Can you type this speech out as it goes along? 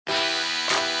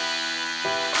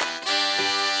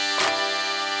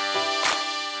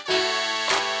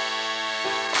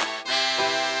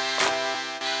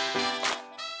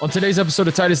On today's episode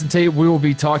of Titus and Tate, we will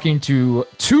be talking to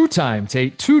two-time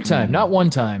not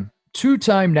one-time,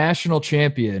 two-time national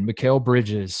champion, Mikal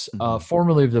Bridges,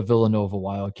 formerly of the Villanova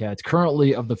Wildcats,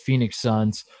 currently of the Phoenix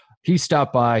Suns. He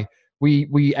stopped by.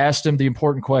 We asked him the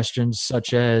important questions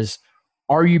such as,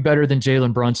 are you better than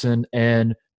Jalen Brunson?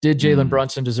 And did Jalen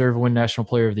Brunson deserve to win National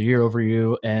Player of the Year over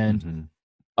you? And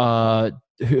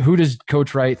who does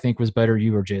Coach Wright think was better,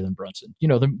 you or Jalen Brunson? You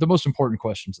know, the most important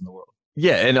questions in the world.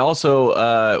 Yeah, and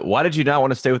also, why did you not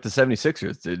want to stay with the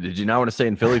 76ers? Did you not want to stay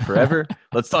in Philly forever?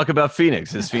 Let's talk about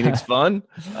Phoenix. Is Phoenix fun?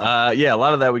 Yeah, a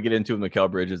lot of that we get into with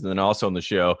Mikal Bridges, and then also on the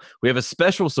show, we have a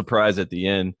special surprise at the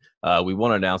end. We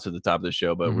won't announce at the top of the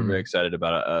show, but we're very excited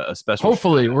about a special.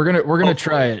 Hopefully, we're gonna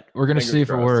try it. We're gonna see if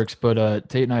it works. But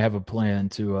Tate and I have a plan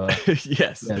to.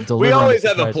 Yes, we always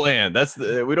have a plan.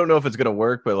 We don't know if it's gonna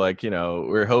work, but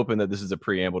we're hoping that this is a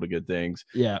preamble to good things.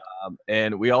 Yeah,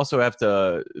 and we also have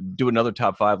to do another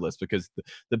top 5 list because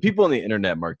the people on the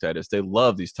internet, Mark Titus, they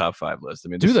love these top 5 lists. I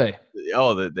mean, do they?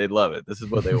 Oh, they love it. This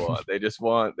is what they want.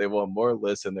 They want more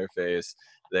lists in their face.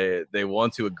 They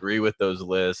want to agree with those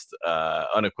lists,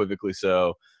 unequivocally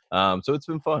so. So it's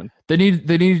been fun. They need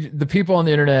the people on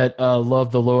the internet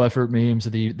love the low effort memes.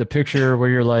 The picture where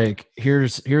you're like,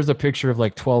 here's a picture of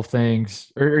like 12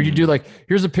 things, or you do like,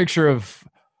 here's a picture of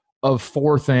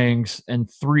 4 things and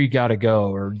 3 gotta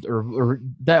go, or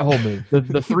that whole move.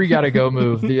 The 3 gotta go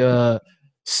move. The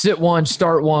sit one,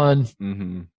 start one,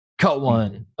 cut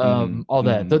one, all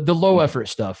that. The low effort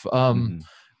stuff.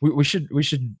 We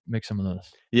should make some of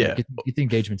those. Yeah, get the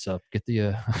engagements up. Get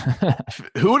the.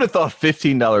 Who would have thought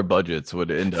 $15 budgets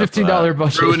would end up $15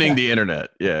 budget ruining the internet?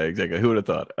 Yeah, exactly. Who would have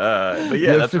thought? But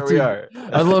yeah, that's 15, where we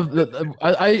are. I love that.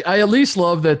 I at least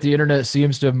love that the internet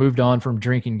seems to have moved on from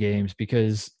drinking games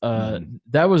because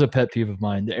that was a pet peeve of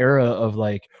mine. The era of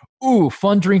like, ooh,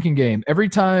 fun drinking game. Every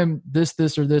time this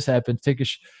or this happens, take a.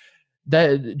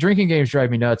 That drinking games drive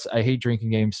me nuts. I hate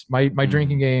drinking games. My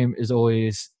drinking game is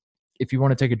always, if you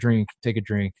want to take a drink, take a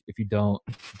drink. If you don't.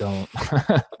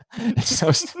 It's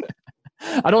so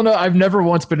I don't know. I've never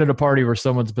once been at a party where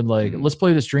someone's been like, let's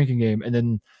play this drinking game. And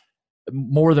then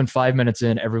more than 5 minutes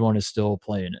in, everyone is still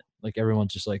playing it. Like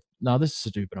everyone's just like, no, this is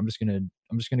stupid. I'm just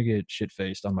gonna get shit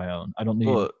faced on my own. I don't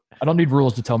need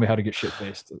rules to tell me how to get shit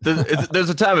faced.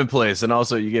 There's a time and place, and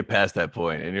also you get past that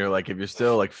point, and you're like, if you're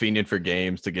still like fiending for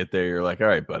games to get there, you're like, all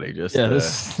right, buddy, just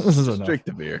this is enough. Drink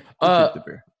the beer.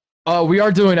 We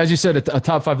are doing, as you said, a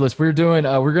top 5 list. We're going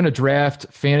to draft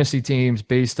fantasy teams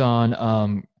based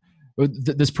on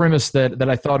this premise that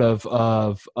I thought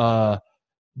of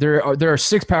there are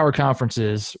 6 power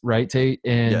conferences, right, Tate?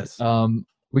 And yes.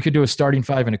 We could do a starting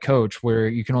 5 and a coach where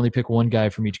you can only pick one guy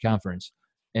from each conference.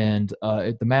 And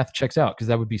the math checks out because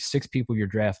that would be 6 people you're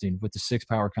drafting with the 6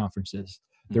 power conferences.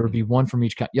 There would be one from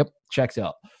each. Yep, checks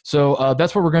out. So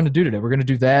that's what we're going to do today. We're going to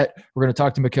do that. We're going to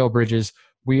talk to Mikal Bridges.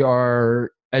 We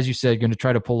are, as you said, going to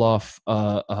try to pull off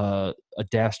a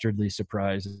dastardly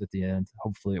surprise at the end.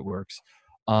 Hopefully it works.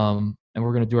 And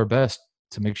we're going to do our best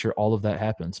to make sure all of that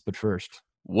happens. But first,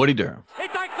 Woody Durham. He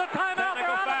takes the timeout.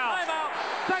 Technical foul.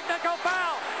 Technical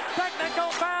foul.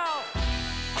 Technical foul.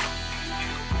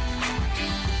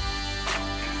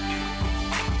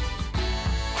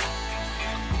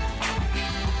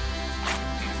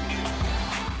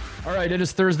 all right, it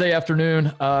is Thursday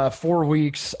afternoon, 4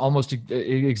 weeks, almost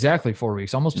exactly 4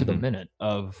 weeks, almost to the minute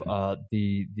of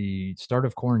the start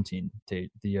of quarantine.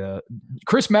 Tate,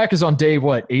 Chris Mack is on day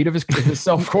 8 of his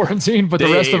self quarantine, but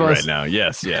the rest of us right now.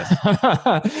 Yes.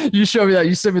 You showed me that.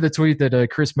 You sent me the tweet that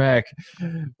Chris Mack.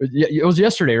 It was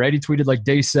yesterday, right? He tweeted like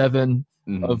day 7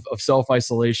 of self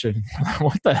isolation.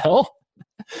 What the hell?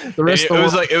 The rest it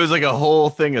was like a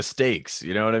whole thing of steaks,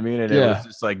 you know what I mean? And it was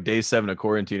just like day 7 of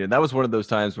quarantine, and that was one of those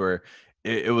times where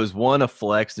it was a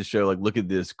flex to show like, look at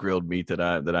this grilled meat that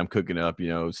I'm cooking up,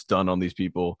 stun on these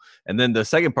people. And then the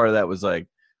second part of that was like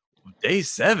day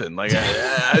 7, like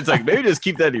it's like maybe just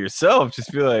keep that to yourself.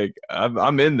 Just feel like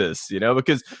I'm in this,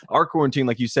 because our quarantine,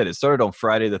 like you said, it started on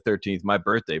Friday the 13th, my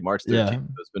birthday, March 13th. Yeah.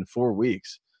 It's been 4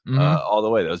 weeks. All the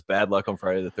way. That was bad luck on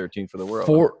Friday the 13th for the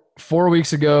world. 4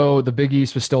 weeks ago, the Big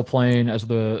East was still playing as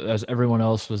everyone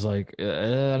else was like, I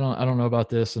don't know about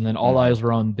this. And then all eyes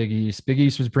were on Big East. Big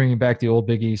East was bringing back the old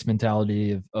Big East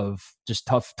mentality of just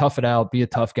tough it out, be a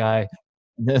tough guy.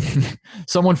 And then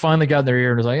someone finally got in their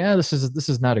ear and was like, this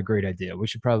is not a great idea. We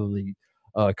should probably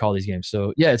call these games.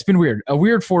 So yeah, it's been weird. A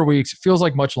weird 4 weeks. It feels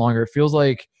like much longer. It feels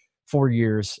like 4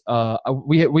 years.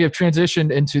 We have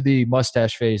transitioned into the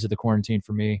mustache phase of the quarantine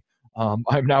for me.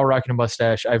 I'm now rocking a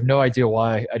mustache. I have no idea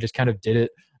why. I just kind of did it.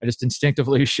 I just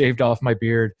instinctively shaved off my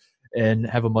beard and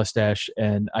have a mustache,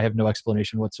 and I have no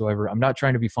explanation whatsoever. I'm not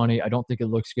trying to be funny. I don't think it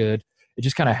looks good. it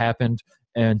just kind of happened.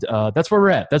 And that's where we're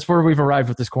at. That's where we've arrived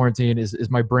with this quarantine is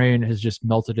my brain has just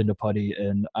melted into putty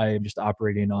and I am just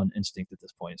operating on instinct at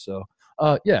this point. So,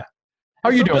 yeah. How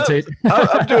are you doing, Tate?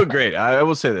 I'm doing great. I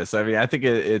will say this. I mean, I think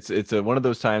it's one of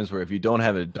those times where if you don't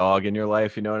have a dog in your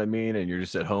life, you know what I mean, and you're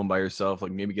just at home by yourself,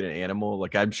 like maybe get an animal.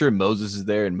 Like I'm sure Moses is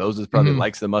there, and Moses probably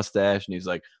likes the mustache, and he's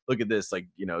like, "Look at this, like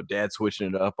Dad switching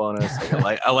it up on us.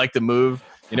 Like, I like the move,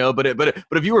 But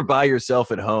if you were by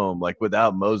yourself at home, like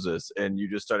without Moses, and you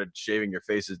just started shaving your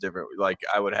faces different, like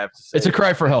I would have to say, it's a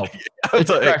cry for help. It's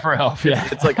a cry for help. Yeah,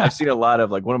 it's like I've seen a lot of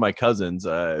like one of my cousins,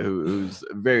 who's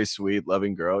a very sweet,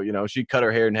 loving girl. She cut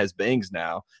her hair and has bangs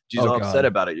now. She's all upset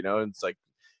about it, and it's like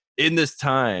in this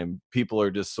time, people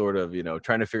are just sort of,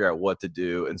 trying to figure out what to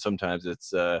do. And sometimes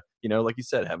it's, like you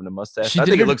said, having a mustache. I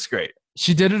think it looks great.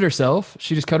 She did it herself.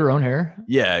 She just cut her own hair.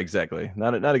 Yeah, exactly.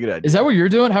 Not a good idea. Is that what you're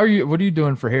doing? What are you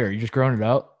doing for hair? You just growing it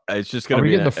out? It's just going to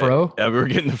be getting the fro. We're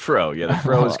getting the fro. Yeah, the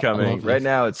fro is coming. Right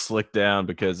now it's slicked down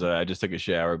because I just took a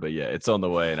shower, but yeah, it's on the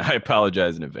way and I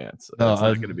apologize in advance. It's not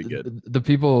going to be good. The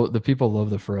people love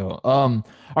the fro. All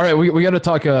right, we got to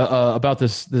talk about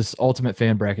this ultimate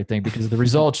fan bracket thing because the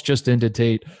results just ended,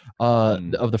 Tate,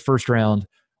 of the first round.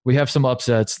 We have some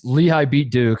upsets. Lehigh beat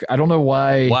Duke. I don't know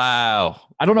why. Wow.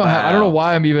 I don't know how. I don't know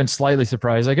why I'm even slightly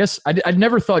surprised. I guess I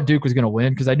never thought Duke was going to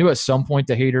win because I knew at some point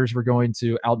the haters were going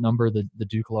to outnumber the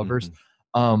Duke lovers.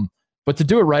 But to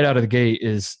do it right out of the gate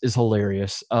is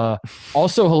hilarious.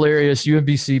 Also hilarious.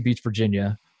 UMBC beats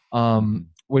Virginia,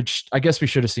 which I guess we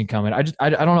should have seen coming. I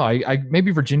don't know. I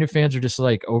maybe Virginia fans are just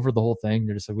like over the whole thing.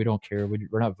 They're just like, we don't care.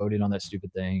 We're not voting on that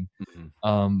stupid thing.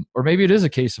 Or maybe it is a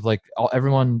case of like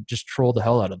everyone just trolled the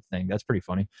hell out of the thing. That's pretty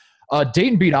funny.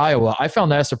 Dayton beat Iowa. I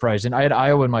found that surprising. I had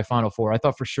Iowa in my Final Four. I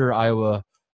thought for sure Iowa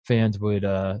fans would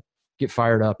get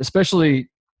fired up, especially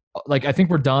like I think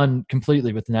we're done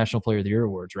completely with the National Player of the Year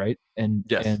awards, right? And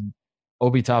yes. And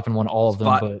Obi Toppin won all of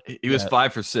them, but he was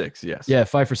 5 for 6. Yes. Yeah,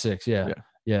 5 for 6.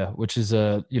 Yeah, which is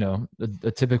a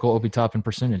typical Obi Toppin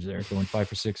percentage there, going 5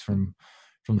 for 6 from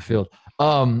the field.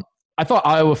 I thought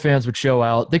Iowa fans would show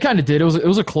out. They kind of did. It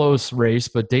was a close race,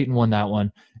 but Dayton won that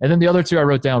one. And then the other two I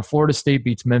wrote down: Florida State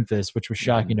beats Memphis, which was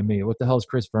shocking to me. What the hell is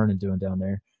Chris Vernon doing down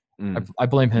there? I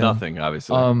blame him. Nothing,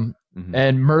 obviously.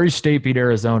 And Murray State beat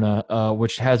Arizona,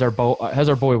 which has our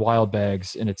boy Wild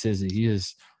Bags in a tizzy.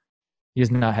 He is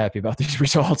not happy about these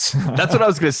results. That's what I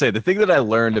was going to say. The thing that I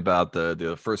learned about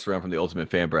the first round from the Ultimate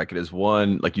Fan Bracket is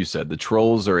one, like you said, the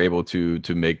trolls are able to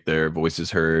make their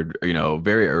voices heard,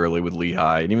 very early with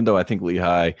Lehigh. And even though I think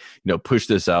Lehigh, pushed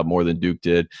this out more than Duke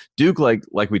did, Duke,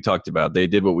 like we talked about, they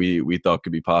did what we thought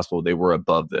could be possible. They were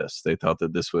above this. They thought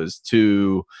that this was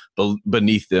too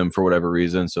beneath them for whatever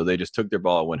reason. So they just took their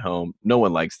ball and went home. No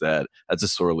one likes that. That's a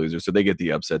sore loser. So they get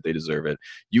the upset. They deserve it.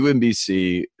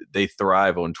 UMBC, they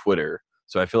thrive on Twitter.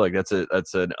 So I feel like that's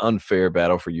an unfair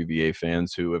battle for UVA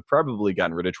fans who have probably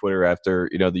gotten rid of Twitter after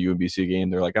the UMBC game.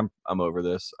 They're like, I'm over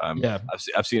this.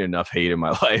 I've seen enough hate in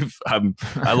my life.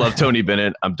 I love Tony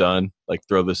Bennett. I'm done. Like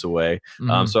throw this away.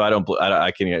 So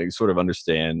I can sort of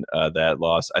understand that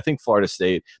loss. I think Florida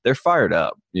State, they're fired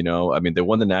up. I mean, they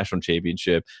won the national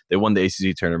championship. They won the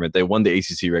ACC tournament. They won the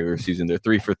ACC regular season. They're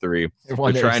 3 for 3.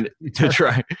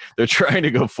 They're trying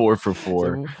to go 4 for 4.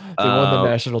 They won the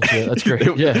national championship. That's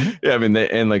great. Yeah. I mean,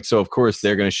 so of course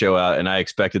they're going to show out, and I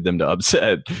expected them to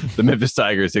upset the Memphis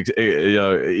Tigers.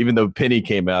 Even though Penny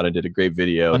came out and did a great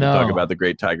video to talk about the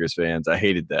great Tigers fans, I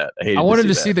hated that. I wanted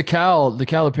to see the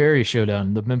Calipari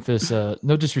showdown, the Memphis.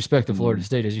 No disrespect to Florida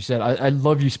State, as you said. I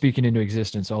love you speaking into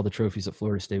existence all the trophies that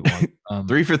Florida State won.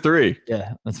 3 for 3.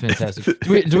 Yeah, that's fantastic.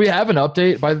 Do we have an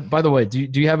update? By the way, do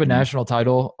you have a national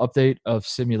title update of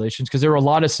simulations? Because there were a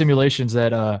lot of simulations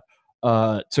that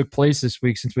took place this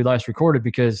week since we last recorded,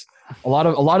 because a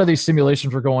lot of these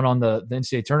simulations were going on the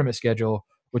NCAA tournament schedule,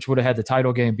 which would have had the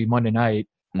title game be Monday night.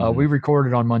 We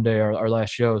recorded on Monday our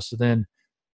last show, so then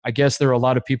I guess there are a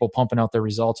lot of people pumping out their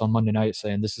results on Monday night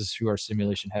saying this is who our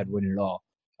simulation had winning it all.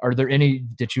 Are there any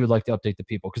that you would like to update the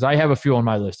people? Because I have a few on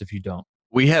my list if you don't.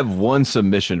 We have one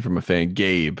submission from a fan,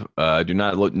 Gabe. I do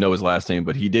not know his last name,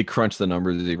 but he did crunch the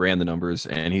numbers. He ran the numbers,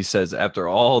 and he says after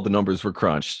all the numbers were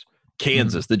crunched,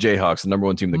 Kansas, the Jayhawks, the number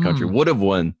 1 team in the country, would have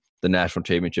won the national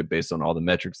championship based on all the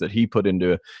metrics that he put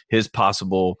into his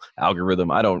possible algorithm.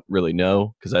 I don't really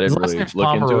know because I didn't really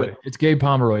look into it. It's Gabe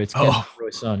Pomeroy. It's Gabe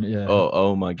Pomeroy's son. Yeah.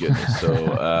 Oh my goodness.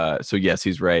 So yes,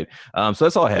 he's right. So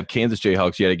that's all I have. Kansas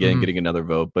Jayhawks yet again getting another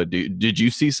vote. But did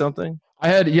you see something? I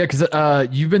had, because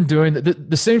you've been doing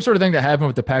the same sort of thing that happened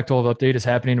with the Pac-12 update is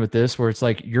happening with this, where it's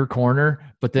like your corner,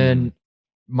 but then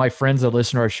my friends that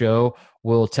listen to our show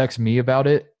will text me about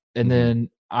it, and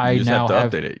then I now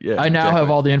have to update it. Yeah, I now have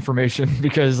all the information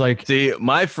because like, see,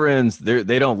 my friends,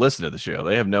 they don't listen to the show.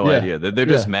 They have no idea. They're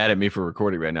just mad at me for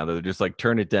recording right now. They're just like,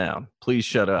 turn it down. Please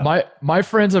shut up. My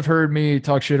friends have heard me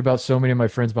talk shit about so many of my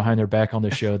friends behind their back on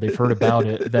the show. They've heard about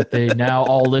it that they now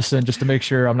all listen just to make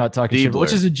sure I'm not talking shit,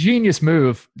 which is a genius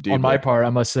move on my part, I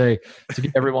must say, to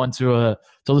get everyone to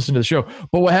listen to the show.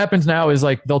 But what happens now is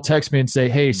like they'll text me and say,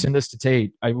 hey, send this to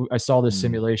Tate. I saw this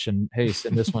simulation. Hey,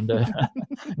 send this one to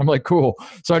I'm like, cool.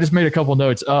 So I just made a couple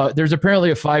notes. There's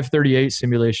apparently a 538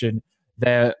 simulation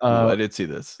that I did see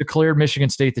this. Declared Michigan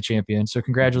State the champion. So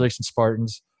congratulations,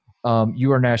 Spartans.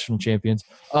 You are national champions.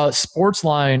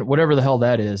 Sportsline, whatever the hell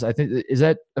that is, I think, is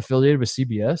that affiliated with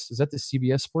CBS? Is that the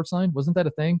CBS Sportsline? Wasn't that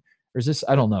a thing? Or is this?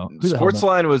 I don't know.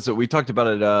 Sportsline was. We talked about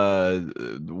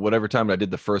it. Whatever time I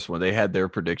did the first one, they had their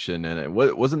prediction, and it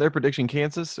wasn't their prediction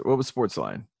Kansas. What was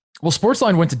Sportsline? Well,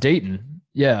 Sportsline went to Dayton.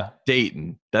 Yeah,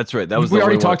 Dayton. That's right. That was. We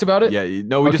already talked about it. Yeah.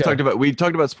 No, we just talked about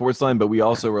Sportsline, but we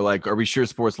also were like, are we sure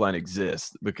Sportsline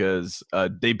exists? Because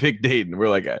they picked Dayton. We're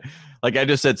like I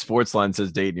just said, Sportsline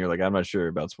says Dayton. You're like, I'm not sure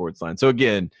about Sportsline. So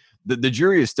again, the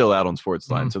jury is still out on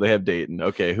Sportsline. So they have Dayton.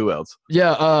 Okay, who else?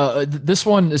 Yeah, this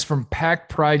one is from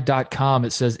PackPride.com.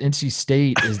 It says NC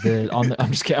State is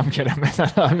I'm just kidding. I'm kidding.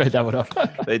 I made that one up.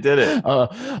 They did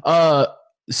it.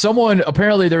 Someone,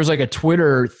 apparently there's like a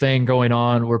Twitter thing going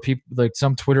on where people, like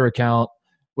some Twitter account,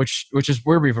 which is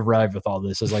where we've arrived with all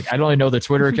this, is like, I don't even know the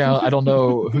Twitter account. I don't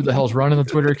know who the hell's running the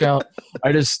Twitter account.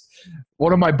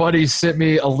 One of my buddies sent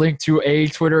me a link to a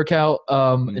Twitter account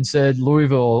and said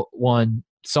Louisville won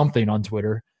something on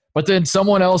Twitter. But then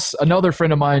someone else, another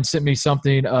friend of mine, sent me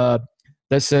something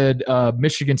that said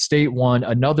Michigan State won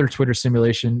another Twitter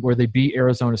simulation where they beat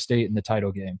Arizona State in the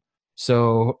title game.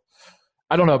 So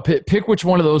I don't know. Pick which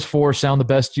one of those four sound the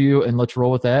best to you, and let's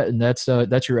roll with that. And that's your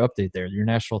update there, your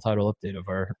national title update of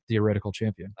our theoretical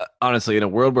champion. Honestly, in a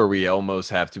world where we almost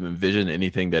have to envision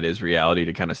anything that is reality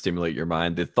to kind of stimulate your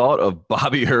mind, the thought of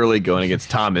Bobby Hurley going against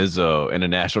Tom Izzo in a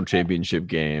national championship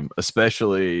game,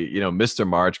 especially Mr.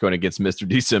 March going against Mr.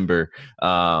 December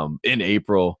in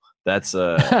April, that's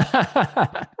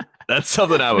that's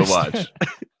something I would watch.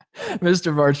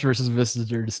 Mr. March versus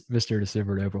Mr.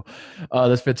 December in April.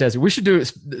 That's fantastic. We should do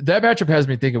that. Matchup has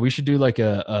me thinking we should do like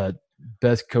a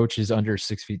best coaches under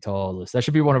 6 feet tall list. That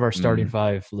should be one of our starting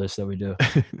five lists that we do.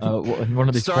 One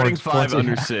of these starting five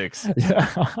under 6.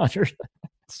 Yeah,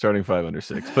 starting 5 under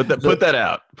 6. Put that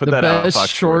out. Put that out. Best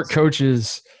short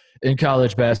coaches in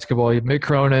college basketball. Mick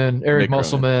Cronin, Eric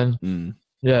Musselman.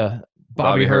 Yeah.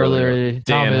 Bobby Hurley,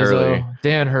 Dan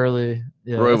Hurley.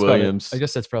 Yeah, Roy Williams. I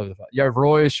guess that's probably the five. Yeah,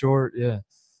 Roy is short. Yeah.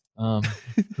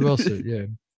 Who else? Yeah.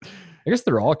 I guess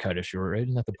they're all kind of short, right?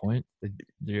 Isn't that the point?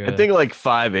 I think like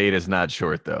 5'8" is not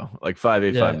short though. Like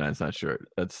 5'8", 5'9" is not short.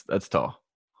 That's tall.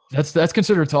 That's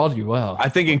considered tall to you. Wow. I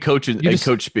think in coach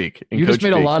speak. You just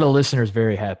made a lot of listeners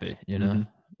very happy. Mm-hmm.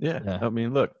 Yeah. I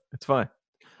mean, look, it's fine.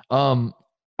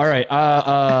 All right.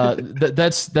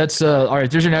 That's all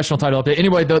right. There's your national title update.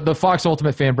 Anyway, the Fox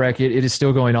Ultimate Fan Bracket, it is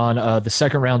still going on. The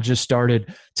second round just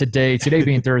started today. Today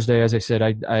being Thursday, as I said,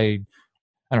 I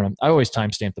don't know. I always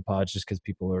timestamp the pods just because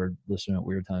people are listening at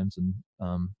weird times, and I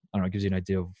don't know. It gives you an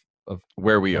idea of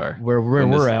where we are, where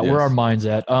we're at, where our mind's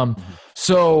at.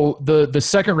 So the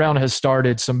second round has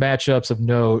started. Some matchups of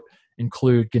note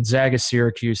include Gonzaga,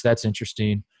 Syracuse. That's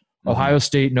interesting. Ohio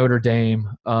State, Notre Dame,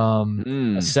 a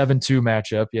 7-2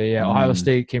 matchup. Yeah. Ohio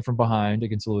State came from behind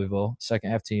against Louisville, second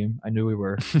half team. I knew we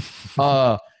were.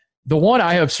 The one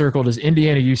I have circled is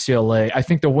Indiana, UCLA. I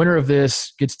think the winner of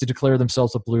this gets to declare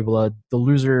themselves a blue blood. The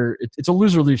loser, it's a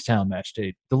loser leaves town match,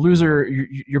 Tate. The loser,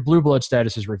 your blue blood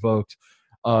status is revoked.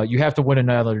 You have to win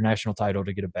another national title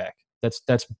to get it back.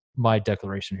 That's my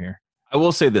declaration here. I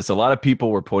will say this. A lot of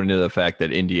people were pointing to the fact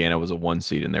that Indiana was a 1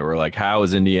 seed, and they were like, how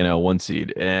is Indiana a 1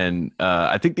 seed? And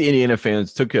I think the Indiana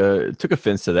fans took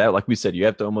offense to that. Like we said, you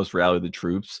have to almost rally the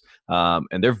troops,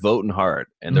 and they're voting hard,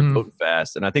 and they're voting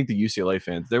fast. And I think the UCLA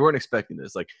fans, they weren't expecting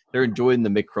this. Like, they're enjoying the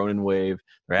Mick Cronin wave.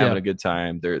 They're having a good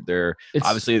time. They're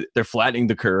obviously they're flattening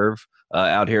the curve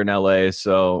out here in LA.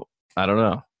 So I don't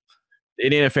know. The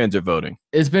Indiana fans are voting.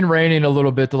 It's been raining a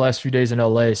little bit the last few days in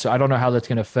LA, so I don't know how that's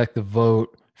going to affect the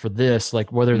vote for this,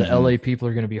 like whether the LA people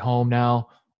are going to be home now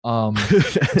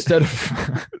instead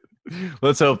of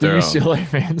let's hope the UCLA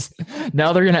fans.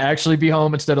 Now they're going to actually be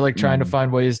home instead of like trying to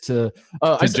find ways to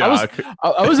I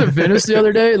was at Venice the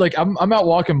other day. Like I'm out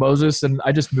walking Moses, and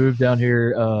I just moved down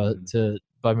here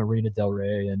by Marina Del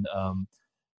Rey, and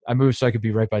I moved so I could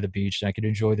be right by the beach and I could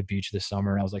enjoy the beach this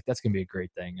summer. And I was like, that's going to be a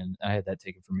great thing. And I had that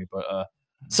taken from me. But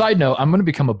side note, I'm going to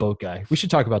become a boat guy. We should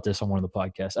talk about this on one of the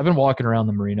podcasts. I've been walking around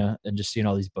the marina and just seeing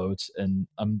all these boats, and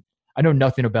I'm I know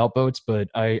nothing about boats, but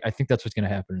I think that's what's going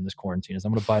to happen in this quarantine is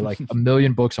I'm going to buy like 1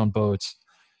 million books on boats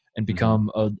and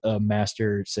become a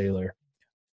master sailor.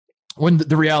 When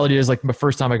the reality is, like, the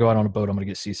first time I go out on a boat, I'm going to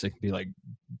get seasick and be like,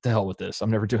 the hell with this.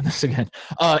 I'm never doing this again.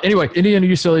 Anyway, Indiana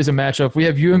UCLA is a matchup. We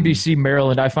have UMBC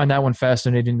Maryland. I find that one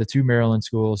fascinating, the two Maryland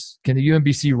schools. Can the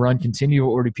UMBC run continue,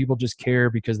 or do people just care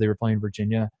because they were playing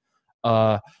Virginia?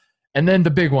 And then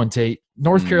the big one, Tate,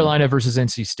 North Carolina versus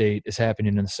NC State is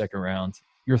happening in the second round.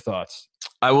 Your thoughts?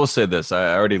 I will say this.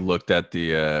 I already looked at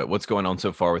the what's going on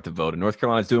so far with the vote, and North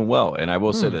Carolina's doing well. And I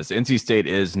will say this. NC State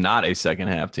is not a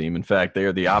second-half team. In fact, they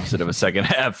are the opposite of a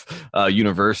second-half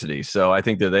university. So I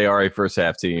think that they are a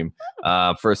first-half team,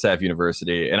 first-half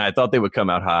university. And I thought they would come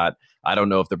out hot. I don't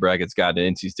know if the bracket's gotten to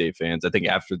NC State fans. I think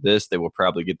after this, they will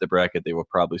probably get the bracket. They will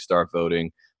probably start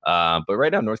voting. But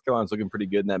right now, North Carolina's looking pretty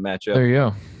good in that matchup. There you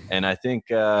go. And I think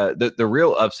the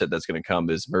real upset that's going to come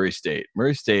is Murray State.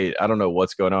 Murray State, I don't know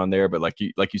what's going on there, but like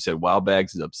you said, Wild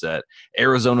Bags is upset.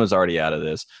 Arizona's already out of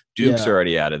this. Duke's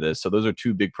already out of this. So those are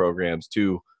two big programs,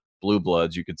 two blue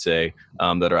bloods, you could say,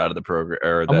 that are out of the program.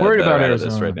 Or I'm worried about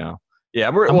Arizona. This right now. Yeah,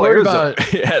 I'm worried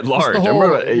about at large. I'm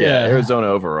worried about Arizona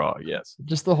overall. Yes,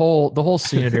 just the whole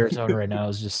scene in Arizona right now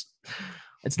is just.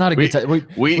 It's not a good time.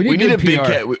 We need a big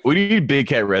cat. We need Big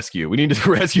Cat Rescue. We need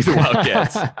to rescue the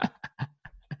Wildcats.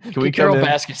 Can we Carol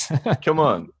Baskins? Come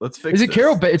on, let's fix. Is it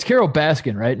Carol? It's Carol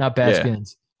Baskin, right? Not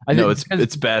Baskins. Yeah. No, it's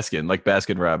Baskin, like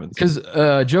Baskin Robbins. Because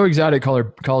Joe Exotic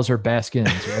calls her Baskins,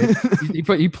 right? he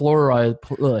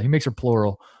pluralized. He makes her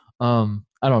plural.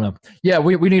 I don't know. Yeah,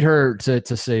 we need her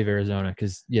to save Arizona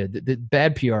because the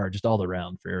bad PR just all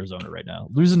around for Arizona right now.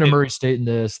 Losing to Murray State in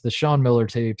this, the Sean Miller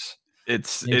tapes.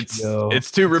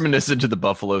 It's too reminiscent to the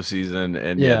Buffalo season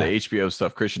and the HBO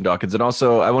stuff, Christian Dawkins. And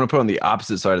also I want to put on the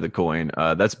opposite side of the coin.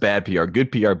 That's bad PR,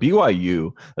 good PR.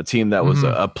 BYU, a team that was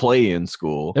a play-in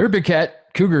school. They're a Big Cat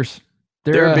Cougars.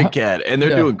 They're a Big Cat, and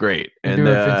they're doing great. And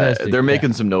they're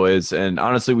making some noise. And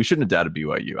honestly, we shouldn't have doubted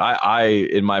BYU. I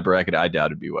in my bracket, I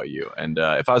doubted BYU. And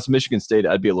if I was Michigan State,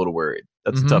 I'd be a little worried.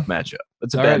 That's a tough matchup.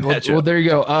 That's a bad matchup. Well, there you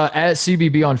go. At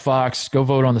CBB on Fox, go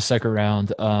vote on the second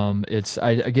round.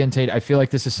 Tate, I feel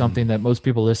like this is something that most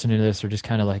people listening to this are just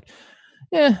kind of like,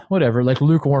 whatever, like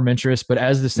lukewarm interest. But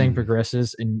as this thing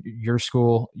progresses in your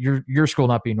school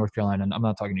not being North Carolina, and I'm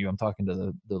not talking to you, I'm talking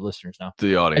to the listeners now. To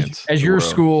the audience. As your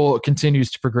school continues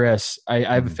to progress, I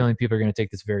have a feeling people are going to take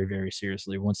this very, very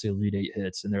seriously once the Elite Eight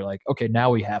hits. And they're like, okay,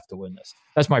 now we have to win this.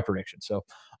 That's my prediction. So,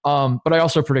 but I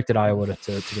also predicted Iowa to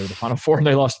go to the Final Four, and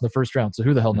they lost in the first round. So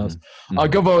who the hell knows?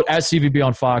 Go vote at CBB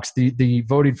on Fox. The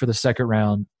voting for the second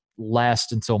round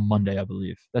lasts until Monday, I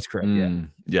believe. That's correct.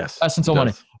 Yes. Lasts until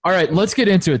Monday. All right, let's get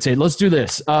into it, Tate. Let's do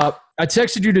this. I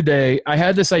texted you today. I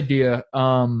had this idea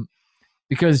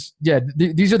because,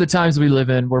 these are the times we live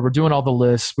in where we're doing all the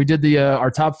lists. We did our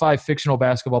top 5 fictional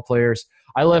basketball players.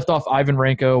 I left off Ivan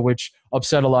Ranko, which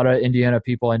upset a lot of Indiana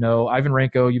people I know. Ivan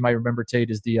Ranko, you might remember,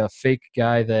 Tate, is the fake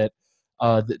guy that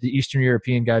the Eastern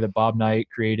European guy that Bob Knight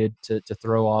created to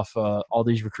throw off all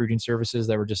these recruiting services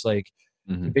that were just like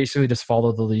basically just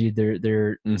follow the lead.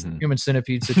 They're human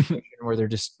centipede situation where they're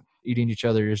just eating each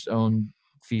other's own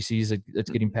feces that's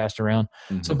getting passed around.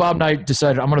 So Bob Knight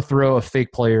decided, I'm going to throw a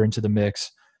fake player into the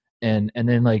mix. And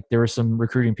then like there were some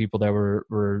recruiting people that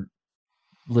were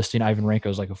listing Ivan Ranko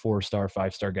as like a 4-star,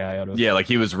 5-star guy out of like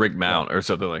he was Rick Mount or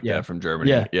something like that from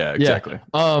Germany. Yeah, exactly.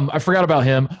 I forgot about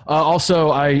him. Also,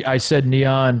 I said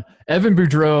Neon. Evan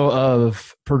Boudreau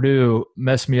of Purdue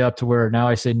messed me up to where now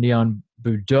I say Neon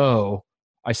Boudreau.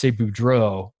 I say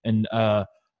Boudreau, and I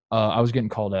was getting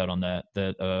called out on that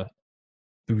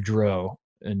Boudreau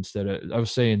instead of, I was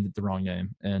saying the wrong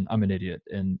name, and I'm an idiot,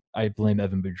 and I blame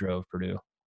Evan Boudreau of Purdue.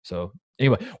 So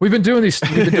anyway, we've been doing these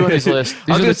lists.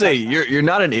 I was going to say, you're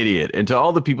not an idiot. And to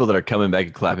all the people that are coming back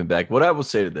and clapping back, what I will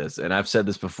say to this, and I've said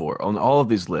this before, on all of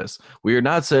these lists, we are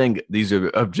not saying these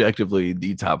are objectively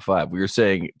the top 5. We are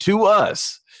saying to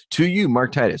us, to you,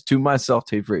 Mark Titus, to myself,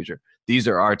 Tate Frazier, these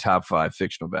are our top 5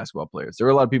 fictional basketball players. There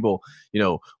were a lot of people,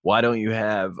 why don't you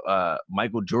have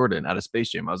Michael Jordan out of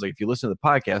Space Jam? I was like, if you listen to the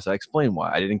podcast, I explained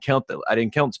why. I didn't count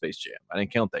Space Jam. I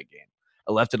didn't count that game.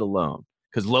 I left it alone.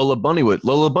 Because Lola Bunny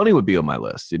would be on my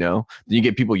list, Then you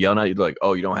get people yelling at you like,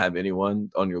 "Oh, you don't have anyone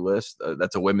on your list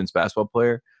that's a women's basketball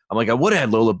player." I'm like, I would have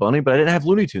had Lola Bunny, but I didn't have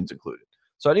Looney Tunes included.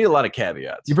 So I need a lot of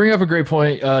caveats. You bring up a great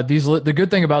point. The good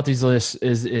thing about these lists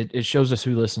is it shows us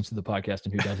who listens to the podcast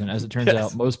and who doesn't. As it turns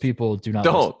out, most people do not.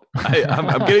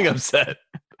 I'm getting upset.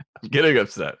 I'm getting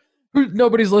upset.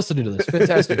 Nobody's listening to this.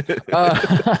 Fantastic.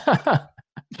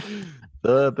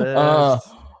 The best.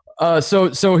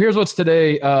 So here's what's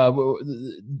today.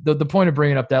 The point of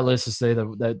bringing up that list is to say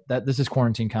that this is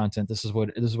quarantine content. This is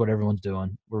what everyone's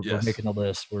doing. We're making the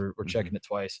list. We're checking it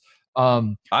twice.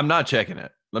 I'm not checking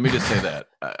it. Let me just say that.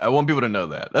 I want people to know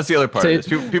that. That's the other part of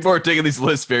this. People are taking these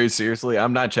lists very seriously.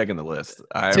 I'm not checking the list.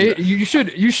 You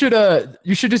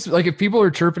should just, like, if people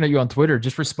are chirping at you on Twitter,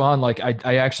 just respond like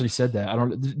I actually said that. I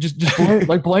don't just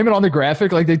blame it on the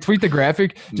graphic. Like, they tweet the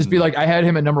graphic, just be like, I had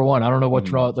him at number 1. I don't know what's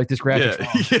wrong. Like, this graphic.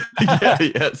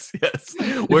 Yes.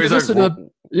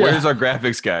 Where's our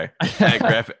graphics guy?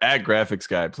 At graphics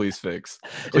guy, please fix.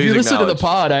 Please, if you listen to the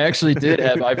pod, I actually did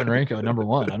have Ivan Renko at number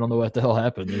 1. I don't know what the hell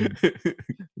happened.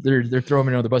 They're throwing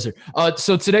me under the bus here.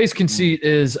 So today's conceit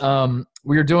is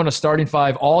we are doing a starting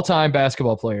 5 all-time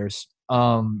basketball players,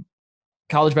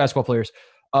 college basketball players,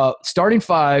 starting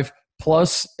 5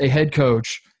 plus a head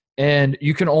coach, and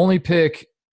you can only pick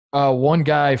one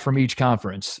guy from each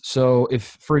conference. So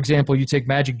if, for example, you take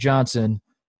Magic Johnson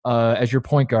as your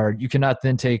point guard, you cannot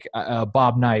then take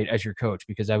Bob Knight as your coach,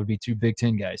 because that would be 2 Big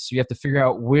Ten guys. So you have to figure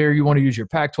out where you want to use your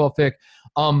Pac-12 pick.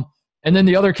 And then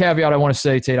the other caveat I want to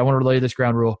say, Tate, I want to relay this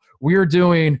ground rule. We were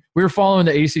following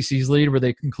the ACC's lead where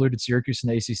they concluded Syracuse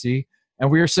and the ACC, and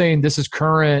we are saying this is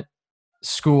current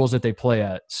schools that they play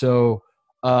at. So,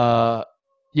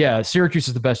 Syracuse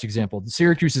is the best example.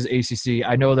 Syracuse is ACC.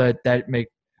 I know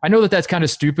that's kind of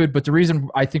stupid, but the reason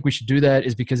I think we should do that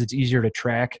is because it's easier to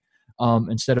track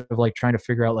instead of like trying to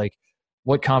figure out like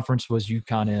what conference was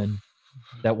UConn in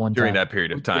that one during time. that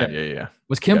period of time. Yeah.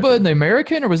 Was Kimba in the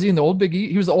American, or was he in the old Big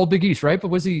East? He was the old Big East, right? But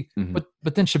was he?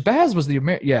 But then Shabazz was the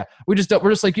American. Yeah, we're just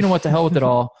like, you know what, the hell with it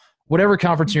all. Whatever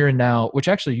conference you're in now, which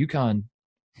actually UConn.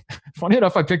 Funny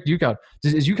enough, I picked UConn.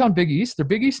 Is UConn Big East? They're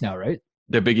Big East now, right?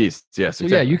 They're Big East. Yes. So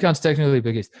exactly. Yeah, UConn's technically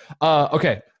Big East.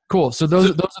 Okay, cool. So those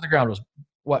are the ground rules.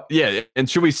 What? Yeah, and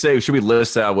should we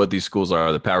list out what these schools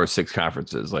are? The Power 6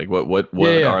 conferences, like what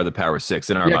are the Power 6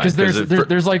 in our mind? Because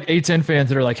there's like A10 fans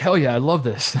that are like, hell yeah, I love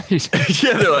this.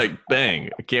 Yeah, they're like, bang,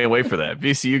 I can't wait for that.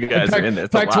 VCU guys are in there.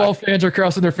 Pac-12 fans are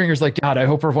crossing their fingers like, God, I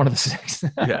hope we're one of the 6.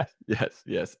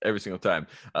 Yes, every single time.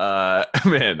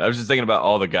 Man, I was just thinking about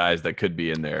all the guys that could be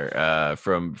in there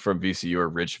from VCU or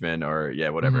Richmond or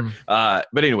whatever. But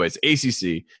anyways,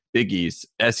 ACC, Big East,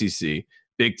 SEC,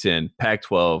 Big 10,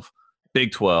 Pac-12.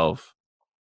 Big 12.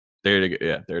 There it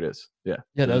is. Yeah,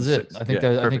 that was it. I think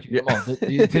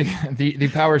the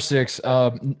Power 6.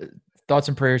 Thoughts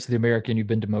and prayers to the American. You've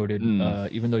been demoted,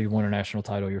 even though you won a national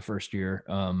title your first year.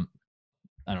 I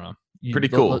don't know. Pretty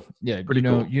cool. Pretty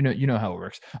cool. You know how it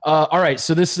works. All right.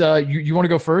 So this, you want to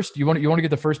go first? You want to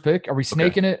get the first pick? Are we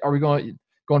snaking it? Are we going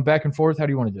back and forth? How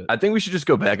do you want to do it? I think we should just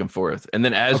go back and forth, and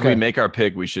then as we make our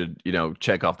pick, we should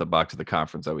check off the box of the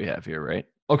conference that we have here, right?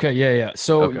 Okay, yeah.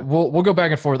 So we'll go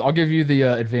back and forth. I'll give you the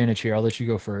advantage here. I'll let you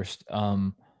go first.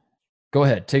 Go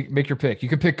ahead. Make your pick. You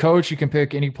can pick coach. You can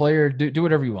pick any player. Do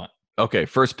whatever you want. Okay,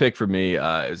 first pick for me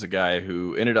is a guy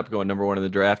who ended up going number 1 in the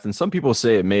draft, and some people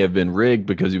say it may have been rigged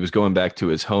because he was going back to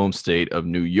his home state of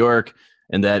New York,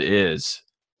 and that is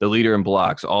the leader in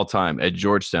blocks all time at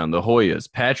Georgetown, the Hoyas,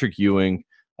 Patrick Ewing.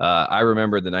 I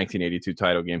remember the 1982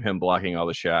 title game, him blocking all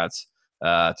the shots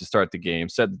to start the game,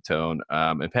 set the tone.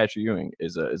 And Patrick Ewing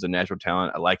is a natural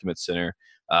talent. I like him at center.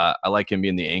 I like him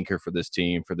being the anchor for this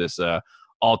team, for this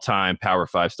all-time Power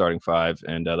 5 starting 5,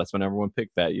 and that's my number 1 pick,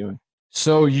 Pat Ewing.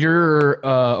 So you're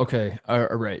okay. All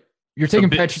right. You're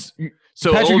taking Patrick.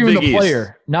 So Patrick Ewing, the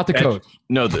player, not the coach.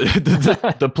 No,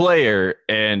 the player,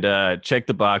 and check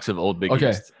the box of Old Big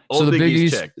East. So the Big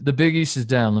East, the Big East is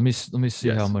down. Let me see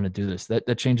how I'm going to do this.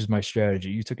 That changes my strategy.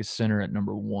 You took a center at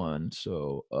number 1,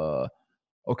 so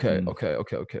okay.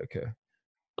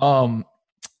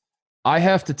 I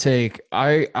have to take.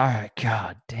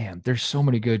 God damn. There's so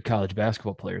many good college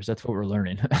basketball players. That's what we're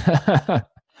learning.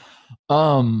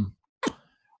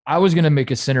 I was going to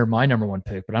make a center my number 1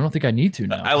 pick, but I don't think I need to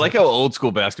now. I like how old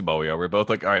school basketball we are. We're both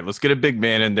like, all right, let's get a big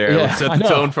man in there. Let's set the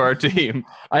tone for our team.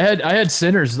 I had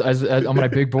centers as on my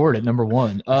big board at number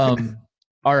 1.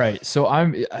 All right. So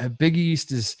I'm Big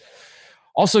East is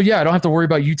also, I don't have to worry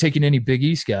about you taking any Big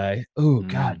East guy. Oh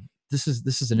God, this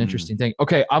is an interesting thing.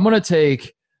 Okay. I'm going to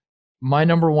take my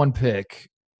number 1 pick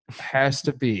has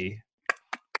to be,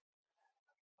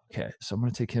 okay. So I'm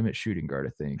going to take him at shooting guard,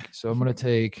 I think. So I'm going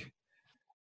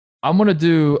to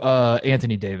do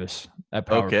Anthony Davis at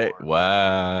power forward.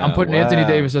 Wow. I'm putting Anthony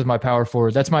Davis as my power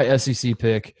forward. That's my SEC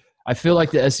pick. I feel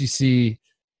like the SEC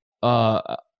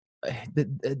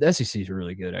the SEC is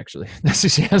really good, actually. The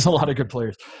SEC has a lot of good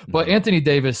players. But Anthony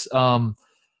Davis,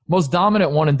 most dominant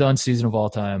one-and-done season of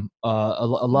all time. A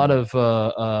lot of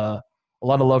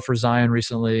love for Zion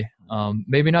recently.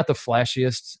 Maybe not the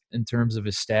flashiest in terms of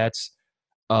his stats,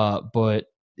 but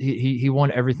he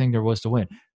won everything there was to win.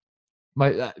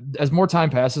 As more time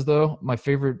passes, though,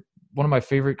 one of my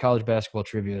favorite college basketball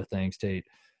trivia things, Tate.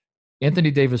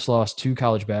 Anthony Davis lost 2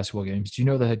 college basketball games. Do you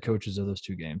know the head coaches of those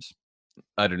 2 games?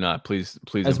 I do not. Please.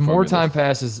 As more time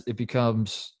passes, it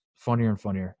becomes funnier and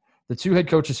funnier. The 2 head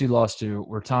coaches he lost to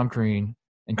were Tom Crean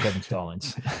and Kevin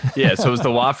Stallings. Yeah, so it was the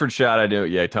Wofford shot. I knew.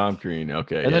 Yeah, Tom Crean.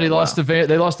 Okay. And then he lost to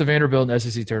they lost to Vanderbilt in the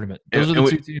SEC tournament. Those are the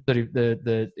 2 teams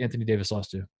that Anthony Davis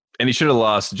lost to. And he should have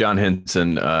lost John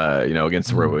Henson,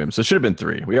 against Roy Williams. So it should have been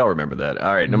 3. We all remember that.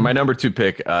 All right. Now my number 2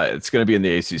 pick, it's going to be in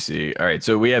the ACC. All right.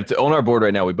 So we have on our board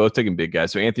right now, we both taking big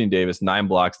guys. So Anthony Davis, 9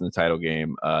 blocks in the title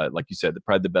game. Like you said,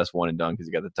 probably the best one and done because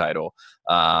he got the title.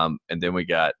 And then we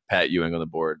got Pat Ewing on the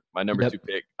board. My number 2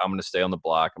 pick, I'm going to stay on the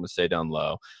block. I'm going to stay down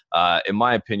low. In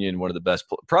my opinion, one of the best,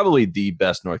 probably the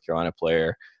best North Carolina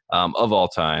player of all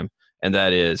time. And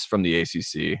that is from the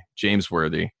ACC, James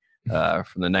Worthy. From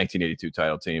the 1982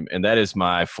 title team. And that is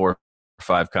my 4-5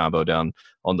 combo down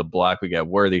on the block. We got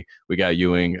Worthy, we got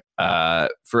Ewing.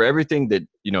 For everything that,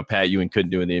 Pat Ewing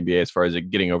couldn't do in the NBA as far as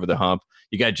getting over the hump,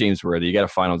 you got James Worthy, you got a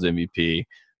finals MVP,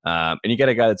 and you got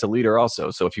a guy that's a leader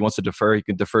also. So if he wants to defer, he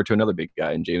can defer to another big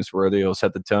guy. And James Worthy will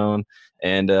set the tone.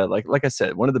 And like I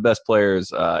said, one of the best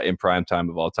players in prime time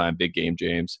of all time, big game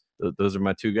James. Those are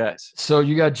my 2 guys. So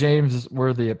you got James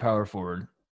Worthy at power forward.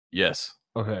 Yes.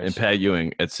 Okay. And Pat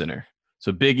Ewing at center.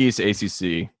 So Big East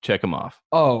ACC, check him off.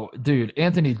 Oh, dude,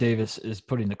 Anthony Davis is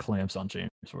putting the clamps on James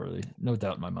Worthy. No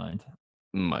doubt in my mind.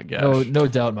 Oh my gosh. No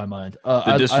doubt in my mind.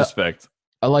 The disrespect.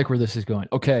 I like where this is going.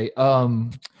 Okay.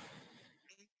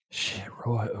 Shit,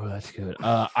 Roy. Oh, that's good.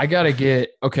 I gotta get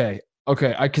okay.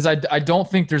 Because I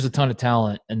don't think there's a ton of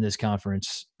talent in this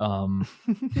conference.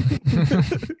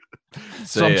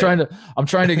 So I'm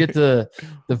trying to get the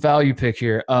value pick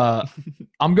here.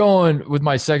 I'm going with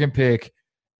my second pick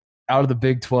out of the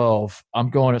Big 12.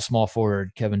 I'm going at small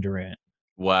forward, Kevin Durant.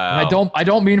 Wow. And I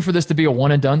don't mean for this to be a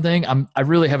one and done thing. I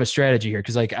really have a strategy here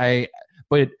because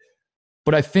but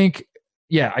I think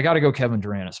I got to go Kevin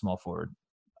Durant at small forward.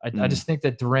 I just think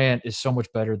that Durant is so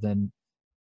much better than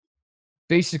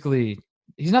basically.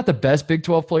 He's not the best Big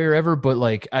 12 player ever, but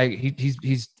I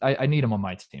need him on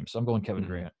my team, so I'm going Kevin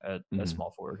Durant at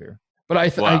small forward here. But I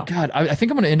think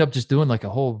I'm going to end up just doing a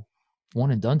whole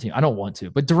one and done team. I don't want to,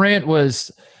 but Durant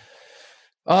was.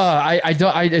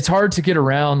 It's hard to get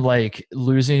around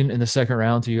losing in the second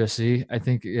round to USC. I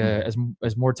think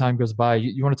as more time goes by,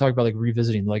 you want to talk about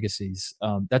revisiting legacies.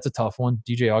 That's a tough one.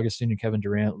 DJ Augustine and Kevin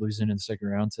Durant losing in the second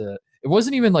round to it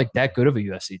wasn't even that good of a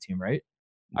USC team, right?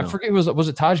 No. I forget. Was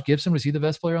it Taj Gibson? Was he the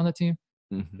best player on the team?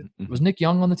 Mm-hmm. Was Nick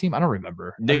Young on the team? I don't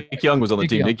remember. Nick Young was on the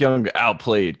team. Nick Young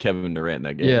outplayed Kevin Durant in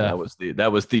that game. Yeah.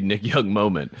 That was the Nick Young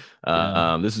moment.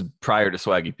 This is prior to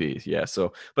Swaggy P. Yeah.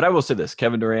 So, but I will say this: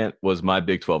 Kevin Durant was my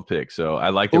Big 12 pick. So I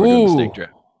like that we're doing the snake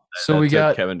draft. So we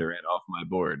got Kevin Durant off my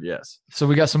board. Yes. So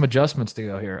we got some adjustments to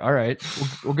go here. All right,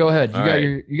 we'll go ahead.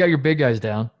 You got your big guys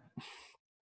down.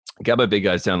 Got my big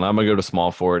guys down. I'm gonna go to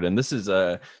small forward, and this is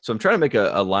so I'm trying to make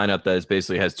a lineup that is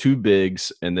basically has 2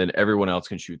 bigs, and then everyone else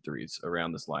can shoot threes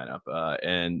around this lineup.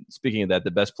 And speaking of that,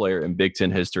 the best player in Big Ten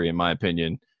history, in my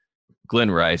opinion, Glenn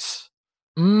Rice.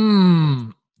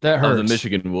 That hurts. Of the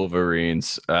Michigan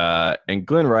Wolverines. And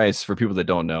Glenn Rice, for people that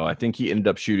don't know, I think he ended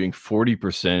up shooting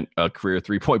 40% career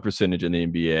 3-point percentage in the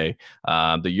NBA.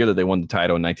 The year that they won the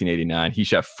title in 1989, he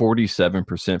shot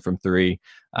 47% from 3.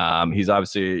 He's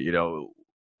obviously,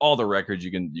 all the records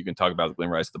you can talk about Glenn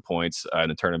Rice, the points in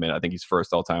the tournament. I think he's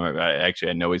first all time. I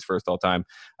know he's first all time.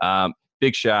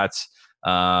 Big shots.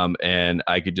 And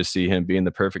I could just see him being the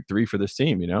perfect 3 for this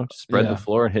team, just spread the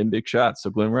floor and hitting big shots.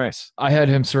 So Glenn Rice. I had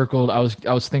him circled. I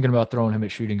was thinking about throwing him at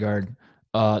shooting guard.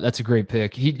 That's a great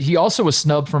pick. He also was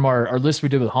snubbed from our list we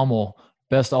did with Hummel,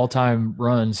 best all-time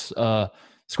runs,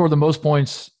 scored the most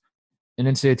points in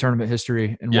NCAA tournament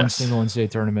history in one single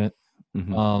NCAA tournament.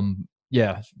 Mm-hmm.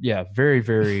 Very,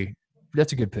 very.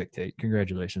 That's a good pick, Tate.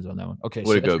 Congratulations on that one. Okay,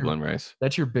 way to go, Glenn Rice.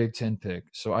 That's your Big 10 pick.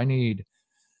 So I need.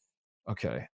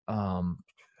 Okay. Who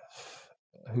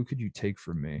could you take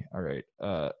from me? All right.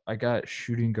 I got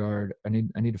shooting guard. I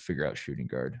need to figure out shooting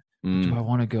guard. Do I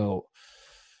want to go?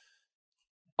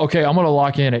 Okay, I'm gonna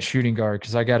lock in at shooting guard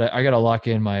because I gotta lock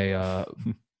in my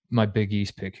my Big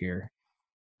East pick here.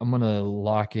 I'm gonna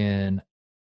lock in.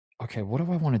 Okay, what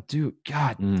do I want to do?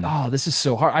 God, this is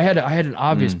so hard. I had an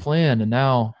obvious plan, and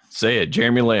now say it,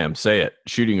 Jeremy Lamb. Say it,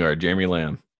 shooting guard, Jeremy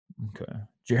Lamb. Okay,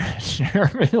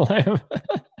 Jeremy Lamb.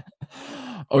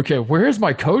 Okay, where's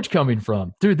my coach coming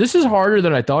from, dude? This is harder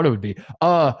than I thought it would be.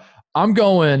 I'm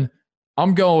going.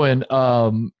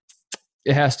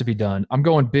 It has to be done. I'm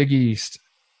going Big East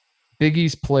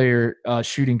player,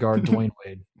 shooting guard, Dwayne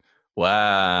Wade.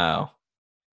 Wow.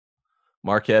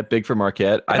 Marquette, big for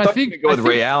Marquette. I thought you could go with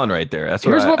Ray Allen right there. That's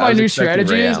here's what my new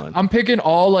strategy Ray is. Allen. I'm picking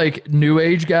all like new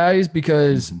age guys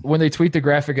because when they tweet the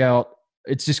graphic out,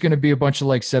 it's just going to be a bunch of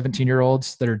like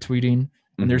 17-year-olds that are tweeting,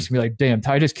 and they're just going to be like, "Damn,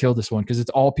 Ty just killed this one," because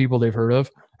it's all people they've heard of.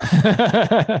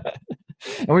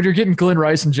 And when you're getting Glenn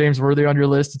Rice and James Worthy on your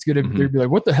list, it's going to be like,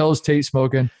 "What the hell is Tate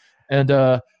smoking?" And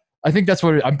I think that's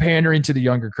what I'm pandering to the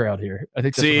younger crowd here. I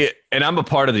think. And I'm a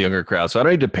part of the younger crowd, so I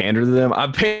don't need to pander to them.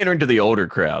 I'm pandering to the older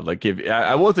crowd. Like, if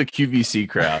I want the QVC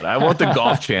crowd, I want the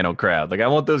Golf Channel crowd. Like, I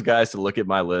want those guys to look at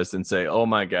my list and say, "Oh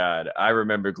my God, I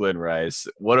remember Glenn Rice.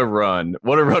 What a run!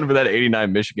 What a run for that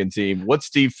 '89 Michigan team. What's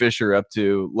Steve Fisher up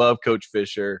to? Love Coach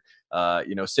Fisher."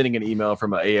 Sending an email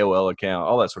from an AOL account,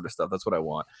 all that sort of stuff. That's what I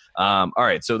want. All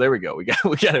right, so there we go. We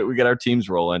got our teams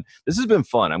rolling. This has been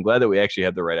fun. I'm glad that we actually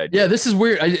had the right idea. Yeah, this is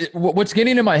weird. What's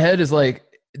getting in my head is like,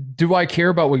 do I care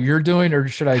about what you're doing, or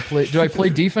should I play? Do I play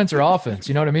defense or offense?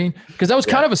 You know what I mean? Because that was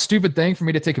kind of a stupid thing for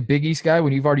me to take a Big East guy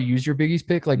when you've already used your Big East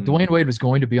pick. Like Dwayne Wade was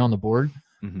going to be on the board,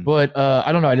 but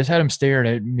I don't know. I just had him staring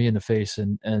at me in the face,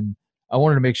 and I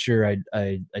wanted to make sure I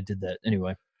did that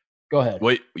anyway. Go ahead.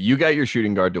 Wait, you got your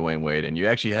shooting guard Dwayne Wade, and you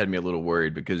actually had me a little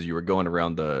worried because you were going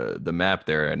around the map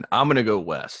there. And I'm going to go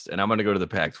west, and I'm going to go to the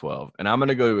Pac-12, and I'm going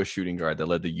to go to a shooting guard that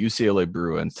led the UCLA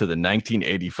Bruins to the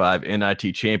 1985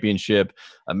 NIT championship,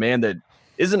 a man that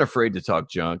isn't afraid to talk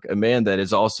junk, a man that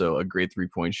is also a great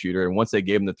three-point shooter. And once they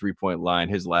gave him the three-point line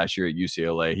his last year at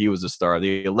UCLA, he was a star.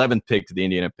 The 11th pick to the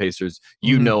Indiana Pacers.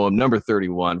 You know him, number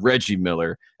 31, Reggie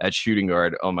Miller at shooting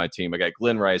guard on my team. I got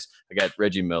Glenn Rice. I got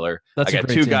Reggie Miller. I got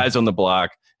two guys on the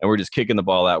block, and we're just kicking the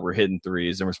ball out. We're hitting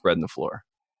threes, and we're spreading the floor.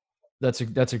 That's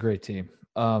a great team.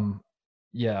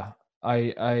 Yeah.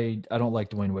 I don't like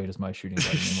Dwayne Wade as my shooting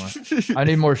guard anymore. I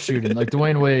need more shooting. Like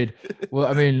Dwayne Wade. Well,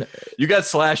 I mean, you got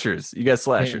slashers.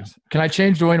 Can I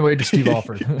change Dwayne Wade to Steve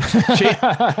Alford?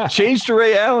 Change to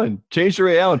Ray Allen. Pander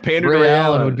Ray to Ray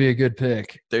Allen would be a good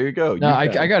pick. There you go. No, I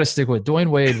got to stick with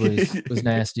Dwayne Wade. Was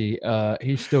nasty.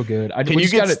 He's still good. Can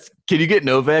you get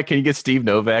Novak? Can you get Steve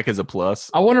Novak as a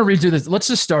plus? I want to redo this. Let's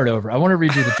just start over. I want to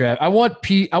redo the draft. I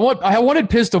wanted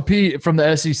Pistol Pete from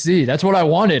the SEC. That's what I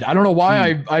wanted. I don't know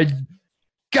why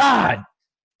God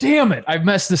damn it. I've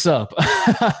messed this up.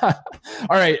 All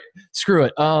right. Screw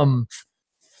it.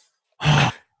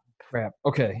 Crap.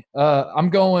 Okay. I'm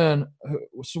going.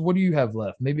 So what do you have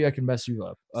left? Maybe I can mess you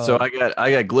up. So I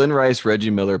got Glenn Rice, Reggie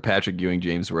Miller, Patrick Ewing,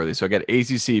 James Worthy. So I got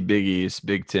ACC, Big East,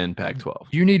 Big 10, Pac-12.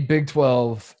 You need Big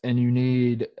 12, and you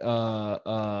need SEC.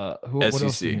 What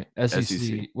else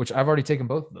SEC, which I've already taken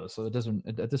both of those. So it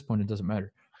doesn't, at this point, it doesn't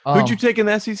matter. Who'd you take in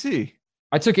the SEC?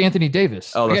 I took Anthony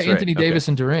Davis. Oh, that's I got Anthony Davis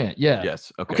and Durant. Yeah.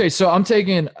 Yes. Okay. Okay. So I'm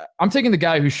taking the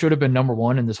guy who should have been number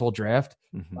one in this whole draft.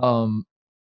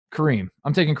 Kareem.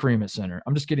 I'm taking Kareem at center.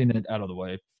 I'm just getting it out of the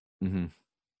way.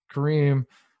 Kareem,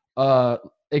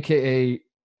 aka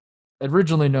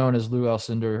originally known as Lou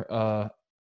Alcindor.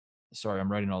 Sorry, I'm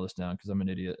writing all this down because I'm an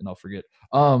idiot and I'll forget.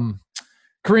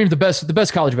 Kareem, the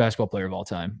best college basketball player of all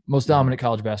time, most dominant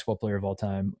college basketball player of all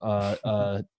time.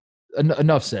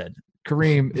 Enough said.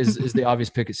 Kareem is the obvious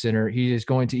pick at center. He is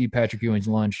going to eat Patrick Ewing's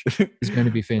lunch. He's going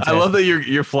to be fantastic. I love that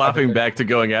you're flopping back to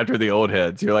going after the old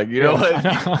heads. You're like, you know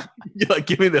what? You're like,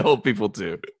 give me the old people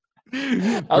too. Throw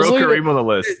Kareem on the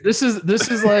list. This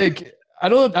is like I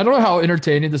don't know how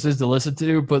entertaining this is to listen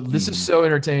to, but this is so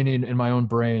entertaining in my own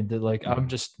brain that like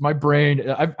my brain.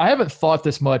 I haven't thought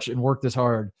this much and worked this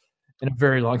hard in a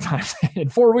very long time. In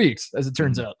 4 weeks, as it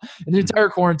turns out. In the entire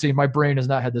quarantine, my brain has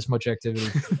not had this much activity.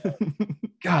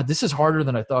 God, this is harder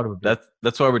than I thought it would be.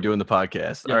 That's why we're doing the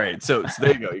podcast. Yeah. All right, so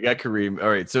there you go. You got Kareem. All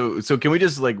right, so can we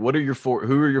just like, what are your four?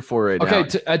 Who are your four right now? Okay,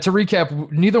 to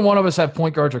recap, neither one of us have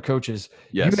point guards or coaches.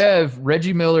 Yes. You have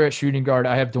Reggie Miller at shooting guard.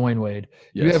 I have Dwayne Wade.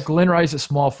 Yes. You have Glenn Rice at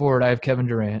small forward. I have Kevin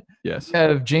Durant. Yes. You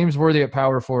have James Worthy at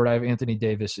power forward. I have Anthony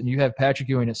Davis, and you have Patrick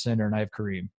Ewing at center, and I have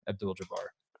Kareem Abdul-Jabbar.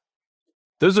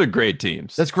 Those are great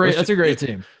teams. That's great. That's a great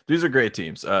team. These are great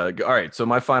teams. All right, so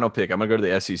my final pick, I'm going to go to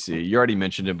the SEC. You already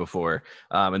mentioned him before,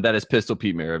 and that is Pistol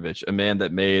Pete Maravich, a man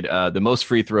that made the most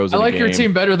free throws in the game. I like your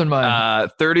team better than mine.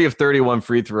 30 of 31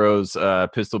 free throws,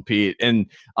 Pistol Pete. And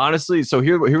honestly, so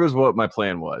here was what my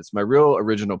plan was. My real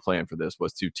original plan for this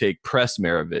was to take Press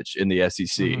Maravich in the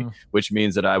SEC, which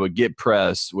means that I would get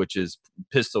Press, which is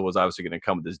Pistol was obviously going to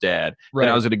come with his dad. Right.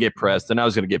 And I was going to get Press, then I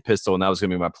was going to get Pistol, and that was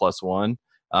going to be my +1.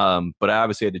 But I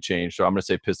obviously had to change, so I'm going to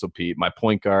say Pistol Pete, my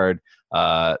point guard,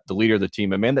 the leader of the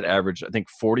team, a man that averaged, I think,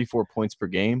 44 points per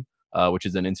game, which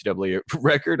is an NCAA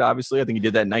record, obviously. I think he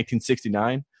did that in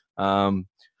 1969.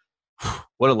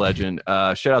 What a legend.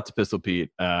 Shout out to Pistol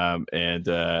Pete.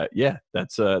 Yeah,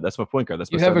 that's my point guard. That's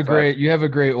my you have a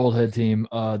great old head team.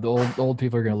 The old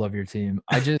people are going to love your team.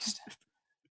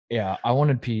 Yeah, I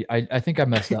wanted Pete. I think I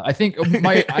messed up. I think I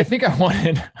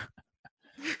wanted.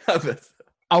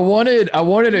 I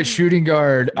wanted a shooting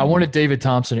guard. I wanted David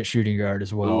Thompson at shooting guard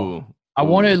as well. Ooh. I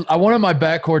wanted my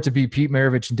backcourt to be Pete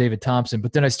Maravich and David Thompson,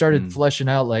 but then I started fleshing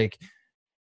out like,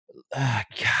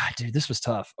 God, dude, this was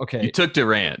tough. Okay, you took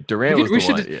Durant. Durant was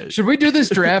the one. Yeah. Should we do this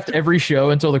draft every show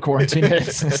until the quarantine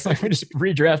hits? It's like we just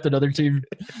redraft another team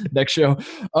next show.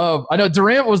 I know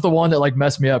Durant was the one that like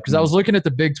messed me up because I was looking at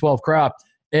the Big 12 crop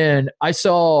and I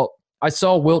saw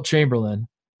Wilt Chamberlain,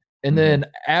 and then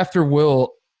after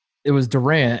Wilt, it was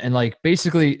Durant, and like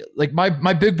basically like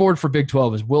my big board for Big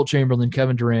 12 is Wilt Chamberlain,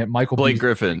 Kevin Durant, Michael Blake Beasley,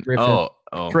 Griffin,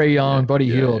 Trae Young, Buddy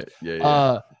Hield.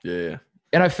 Yeah.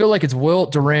 And I feel like it's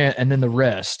Wilt, Durant, and then the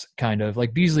rest kind of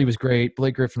like Beasley was great,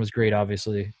 Blake Griffin was great,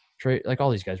 obviously. Trae, like all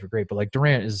these guys were great, but like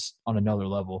Durant is on another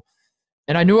level.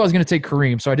 And I knew I was going to take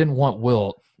Kareem, so I didn't want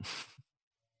Wilt.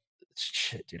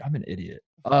 Shit, dude, I'm an idiot.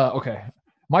 Okay,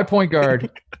 my point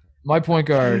guard,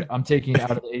 I'm taking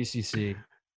out of the ACC.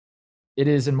 It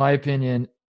is, in my opinion,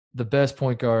 the best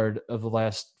point guard of the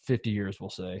last 50 years, we'll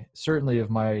say. Certainly of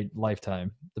my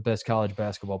lifetime, the best college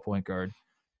basketball point guard.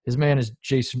 His name is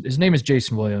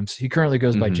Jason Williams. He currently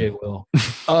goes by Jay Will.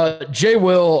 Jay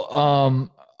Will,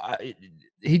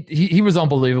 he was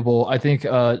unbelievable. I think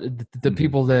the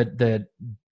people that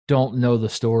don't know the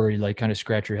story like kind of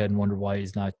scratch your head and wonder why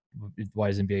his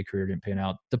NBA career didn't pan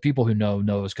out. The people who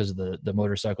knows because of the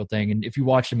motorcycle thing. And if you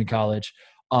watched him in college,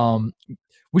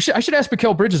 I should ask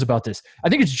Mikal Bridges about this. I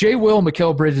think it's Jay Will and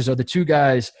Mikal Bridges are the two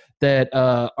guys that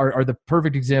are the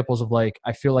perfect examples of like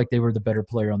I feel like they were the better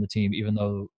player on the team, even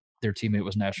though their teammate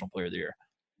was National Player of the Year.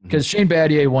 Because Shane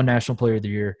Battier won National Player of the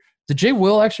Year. Did Jay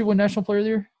Will actually win National Player of the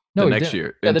Year? No, the next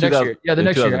year. Yeah, the next year. Yeah, the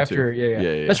next year after.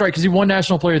 Yeah. That's right, because he won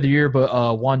National Player of the Year,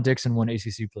 but Juan Dixon won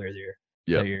ACC Player of the Year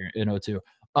that year in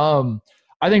 2002.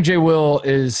 I think Jay Will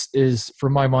is for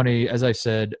my money, as I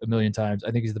said a million times,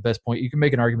 I think he's the best point. You can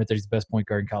make an argument that he's the best point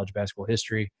guard in college basketball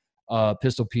history.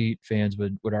 Pistol Pete fans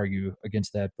would argue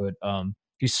against that, but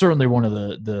he's certainly one of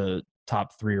the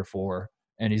top 3 or 4,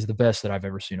 and he's the best that I've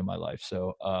ever seen in my life.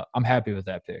 So I'm happy with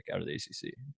that pick out of the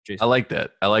ACC. Jason. I like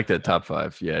that top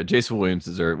 5. Yeah, Jason Williams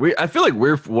deserves. I feel like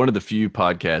we're one of the few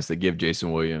podcasts that give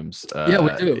Jason Williams. Yeah,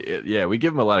 we do. Yeah, we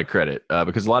give him a lot of credit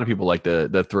because a lot of people like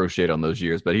to throw shade on those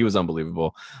years, but he was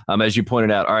unbelievable. As you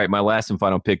pointed out, all right, my last and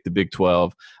final pick, the Big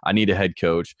 12. I need a head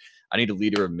coach. I need a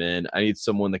leader of men. I need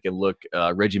someone that can look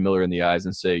Reggie Miller in the eyes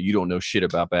and say, "You don't know shit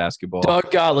about basketball." Doug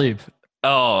Gottlieb.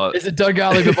 Oh, is it Doug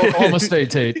Gottlieb of Oklahoma State,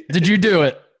 Tate? Did you do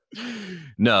it?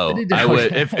 No, I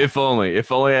would. If only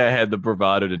I had the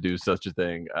bravado to do such a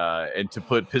thing, and to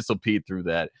put Pistol Pete through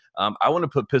that. I want to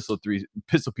put Pistol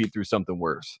Pete through something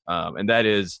worse, and that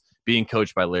is being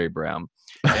coached by Larry Brown,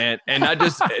 and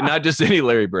not just any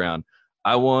Larry Brown.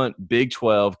 I want Big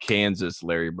 12 Kansas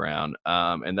Larry Brown,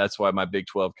 and that's why my Big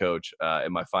 12 coach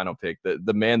and my final pick,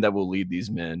 the man that will lead these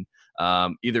men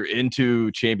either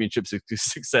into championship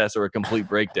success or a complete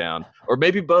breakdown, or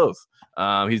maybe both.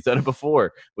 He's done it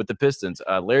before with the Pistons.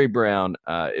 Larry Brown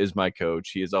is my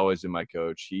coach. He has always been my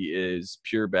coach. He is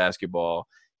pure basketball.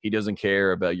 He doesn't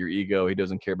care about your ego. He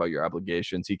doesn't care about your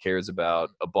obligations. He cares about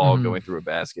a ball going through a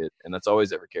basket, and that's all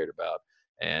he's ever cared about.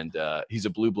 And he's a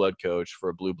blue blood coach for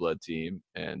a blue blood team.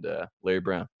 And Larry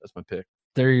Brown, that's my pick.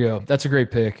 There you go. That's a great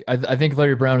pick. I think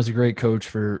Larry Brown is a great coach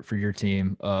for your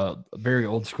team. Very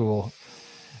old school.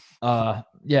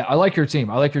 Yeah, I like your team.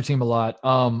 I like your team a lot.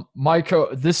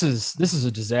 This is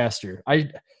a disaster. I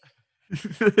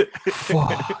didn't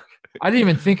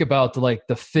even think about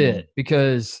the fit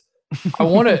because I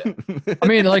want to. I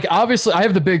mean, like obviously, I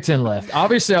have the Big Ten left.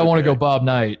 Obviously, I want to go Bob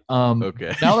Knight.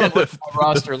 Okay. Now that I'm looking at my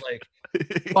roster, like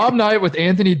Bob Knight with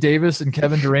Anthony Davis and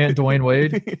Kevin Durant, Dwayne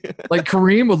Wade. Like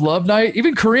Kareem would love Knight.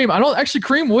 Even Kareem,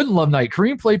 Kareem wouldn't love Knight.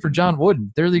 Kareem played for John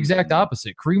Wooden. They're the exact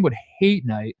opposite. Kareem would hate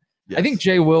Knight. Yes. I think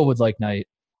Jay Will would like Knight.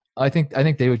 I think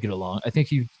they would get along. I think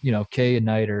Kay and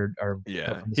Knight are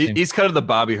yeah. He's kind of the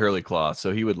Bobby Hurley claw,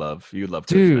 so he would love dude.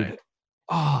 Knight.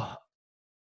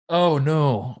 Oh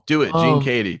no. Do it, Gene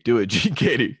Katie. Do it, Gene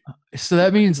Katie. So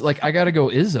that means like I gotta go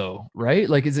Izzo, right?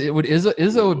 Like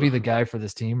Izzo would be the guy for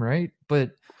this team, right?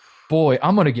 But boy,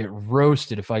 I'm gonna get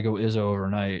roasted if I go Izzo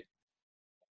overnight.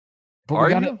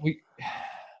 But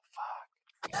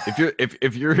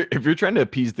if you're trying to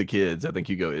appease the kids, I think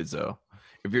you go Izzo.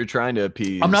 If you're trying to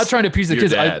appease, I'm not trying to appease the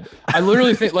kids. I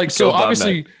literally think like so.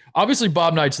 Obviously,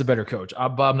 Bob Knight's the better coach.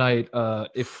 Bob Knight.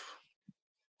 If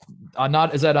I'm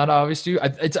not, is that not obvious to you?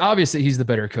 It's obvious that he's the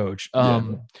better coach.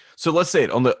 So let's say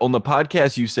it on the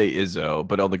podcast. You say Izzo,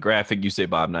 but on the graphic you say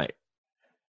Bob Knight.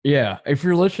 Yeah, if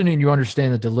you're listening, you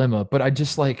understand the dilemma. But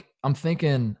I'm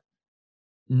thinking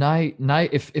night.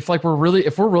 If like we're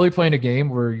really playing a game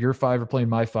where your 5 are playing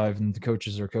my 5 and the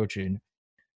coaches are coaching,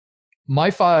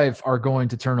 my 5 are going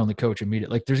to turn on the coach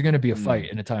immediately. Like there's going to be a fight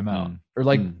in a timeout, or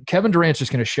like Kevin Durant's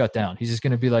just going to shut down. He's just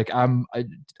going to be like, I'm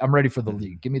ready for the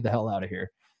league. Get me the hell out of here.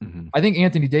 I think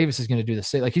Anthony Davis is going to do the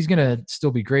same. Like he's going to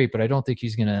still be great, but I don't think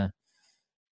he's going to.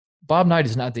 Bob Knight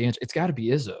is not the answer. It's got to be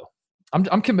Izzo.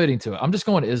 I'm committing to it. I'm just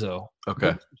going Izzo. Okay.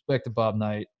 With respect to Bob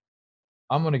Knight,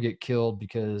 I'm going to get killed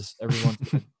because everyone's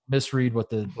going to misread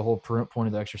what the whole point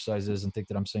of the exercise is and think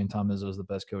that I'm saying Tom Izzo is the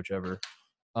best coach ever.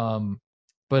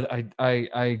 But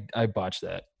I botched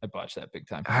that. I botched that big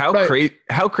time.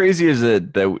 How crazy is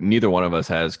it that neither one of us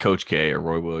has Coach K or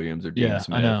Roy Williams or Dean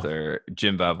Smith or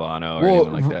Jim Valvano or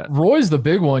anything like that? Roy's the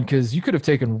big one because you could have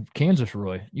taken Kansas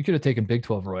Roy. You could have taken Big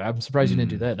 12 Roy. I'm surprised you didn't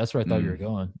do that. That's where I thought you were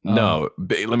going. No,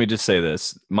 let me just say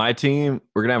this. My team,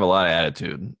 we're gonna have a lot of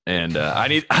attitude, and I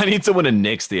need someone to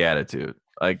nix the attitude.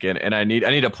 Like, and I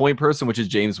need a point person, which is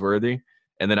James Worthy,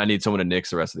 and then I need someone to nix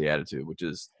the rest of the attitude, which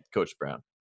is Coach Brown.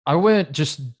 I went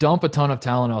just dump a ton of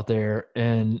talent out there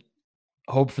and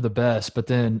hope for the best. But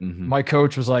then my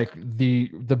coach was like the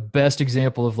best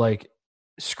example of like,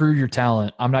 screw your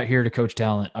talent. I'm not here to coach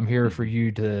talent. I'm here for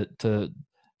you to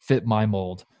fit my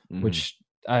mold, which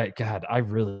I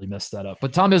really messed that up.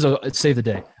 But Tom Izzo saved the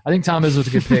day. I think Tom Izzo's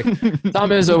a good pick. Tom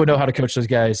Izzo would know how to coach those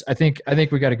guys. I think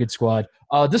we got a good squad.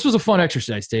 This was a fun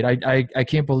exercise, Tate. I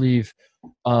can't believe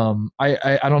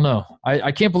I don't know.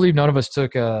 I can't believe none of us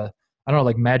took I don't know,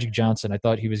 like Magic Johnson. I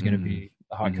thought he was going to be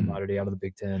a hot commodity out of the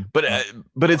Big Ten. But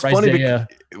it's funny because,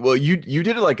 well, you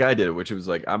did it like I did it, which was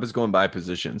like I was going by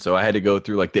position. So I had to go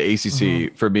through like the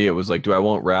ACC. For me, it was like, do I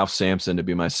want Ralph Sampson to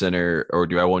be my center, or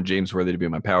do I want James Worthy to be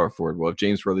my power forward? Well, if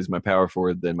James Worthy's my power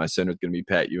forward, then my center is going to be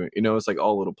Pat Ewing. You know, it's like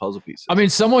all little puzzle pieces. I mean,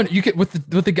 you could with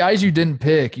the guys you didn't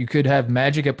pick, you could have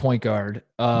Magic at point guard,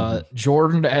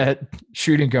 Jordan at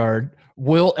shooting guard,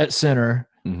 Wilt at center.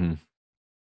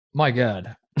 My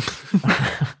God.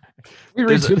 We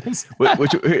read through this.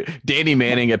 Danny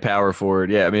Manning at power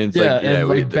forward. Yeah, I mean, it's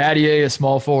Battier a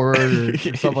small forward or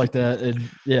stuff like that. And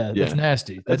that's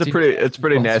nasty. It's a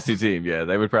pretty nasty team. Yeah,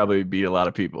 they would probably beat a lot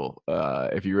of people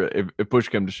if push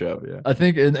came to shove. Yeah, I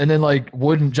think, and then like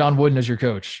John Wooden as your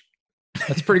coach.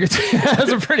 That's a pretty good.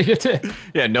 That's a pretty good tip.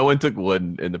 Yeah, no one took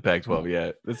Wooden in the Pac-12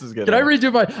 yet. This is good. Can I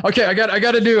redo my? Okay, I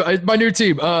got to do my new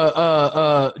team.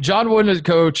 John Wooden as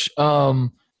coach.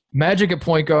 Magic at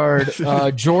point guard,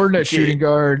 Jordan at shooting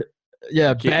guard,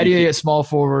 Battier at small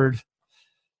forward,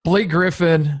 Blake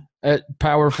Griffin at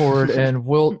power forward, and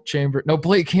Wilt Chamberlain. No,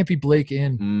 Blake can't be Blake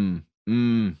in.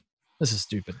 This is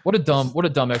stupid. What a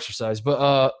dumb exercise.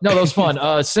 But no, that was fun.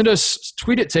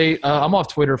 Tweet at Tate. I'm off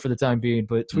Twitter for the time being,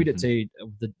 but tweet at Tate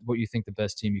what you think the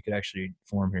best team you could actually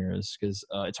form here is, because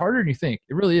it's harder than you think.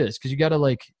 It really is, because you got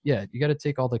to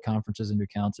take all the conferences into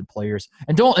account and players,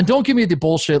 and don't give me the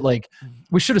bullshit. Like,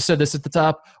 we should have said this at the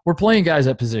top. We're playing guys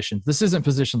at positions. This isn't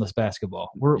positionless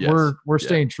basketball. We're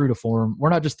staying true to form. We're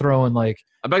not just throwing like.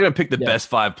 I'm not gonna pick the best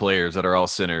 5 players that are all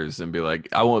centers and be like,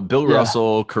 I want Bill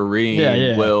Russell,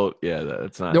 Kareem, Wilt. Yeah,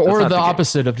 that's not. Or that's not the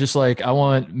opposite of just like, I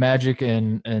want Magic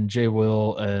and Jay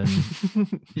Will and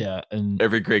and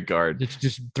every great guard.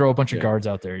 Just throw a bunch of guards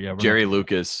out there. Yeah, Jerry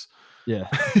Lucas. Yeah.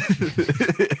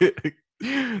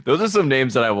 Those are some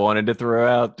names that I wanted to throw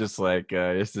out, just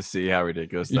to see how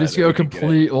ridiculous. You just go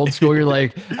complete old school. You're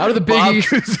like, out of the Big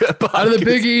East.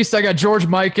 Big East, I got George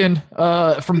Mikan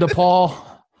from DePaul.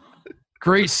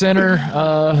 Great center.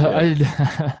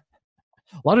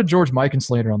 A lot of George Mikan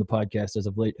slander on the podcast as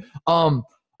of late. All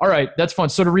right, that's fun.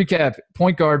 So to recap,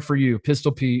 point guard for you,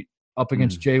 Pistol Pete up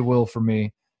against Jay Will for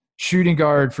me. Shooting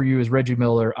guard for you is Reggie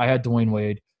Miller. I had Dwayne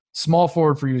Wade. Small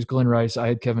forward for you is Glenn Rice. I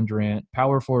had Kevin Durant.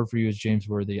 Power forward for you is James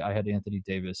Worthy. I had Anthony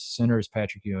Davis. Center is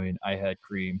Patrick Ewing. I had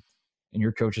Kareem. And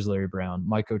your coach is Larry Brown.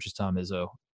 My coach is Tom Izzo.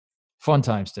 Fun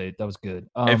time, State. That was good.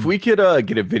 If we could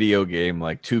get a video game,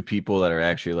 like 2 people that are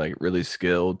actually like really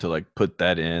skilled to like put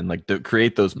that in, like to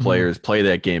create those players, play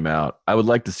that game out, I would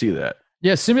like to see that.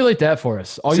 Yeah, simulate that for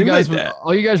us. All you guys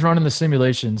running the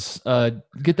simulations,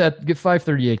 get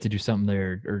 538 to do something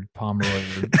there, or Pomeroy,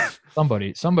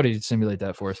 or somebody simulate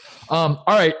that for us. All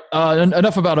right,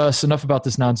 enough about us. Enough about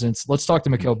this nonsense. Let's talk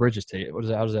to Mikal Bridges. Tate,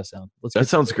 how does that sound? That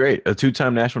sounds great. A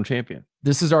 2-time national champion.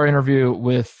 This is our interview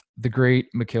with the great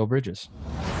Mikal Bridges.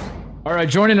 All right,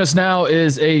 joining us now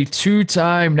is a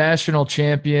 2-time national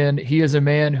champion. He is a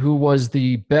man who was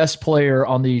the best player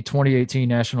on the 2018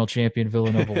 national champion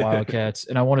Villanova Wildcats.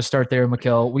 And I want to start there,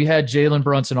 Mikal. We had Jalen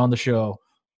Brunson on the show.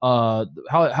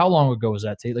 How long ago was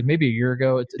that, Tate? Like maybe a year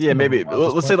ago? Maybe.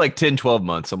 Let's say like 10, 12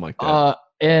 months, something like that.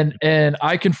 And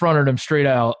I confronted him straight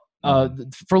out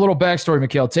For a little backstory,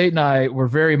 Mikhail, Tate and I were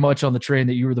very much on the train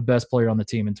that you were the best player on the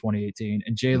team in 2018,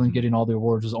 and Jalen getting all the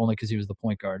awards was only because he was the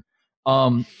point guard.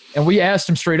 And we asked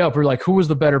him straight up, we were like, who was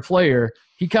the better player?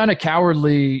 He kind of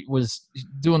cowardly was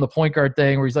doing the point guard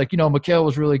thing where he's like, Mikhail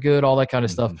was really good, all that kind of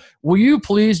stuff. Will you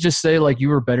please just say like you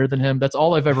were better than him? That's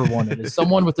all I've ever wanted is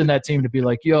someone within that team to be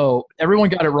like, yo, everyone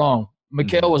got it wrong.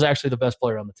 Mikhail was actually the best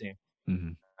player on the team.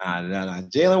 No.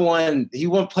 Jalen won. He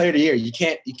won Player of the Year. You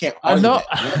can't argue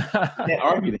that. You can't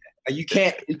argue that. Like,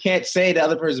 you can't say the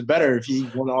other person's better if he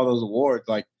won all those awards.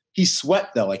 Like he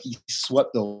swept though. Like he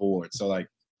swept the awards. So like,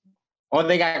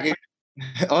 only thing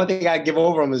I give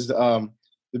over him is the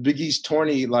Big East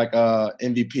tourney like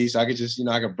MVP. So I could just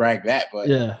I could brag that. But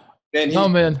yeah, then he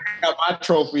got my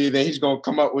trophy. Then he's gonna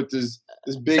come up with this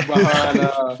big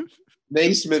behind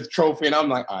Naismith trophy, and I'm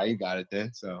like, you got it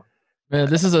then. So. Man,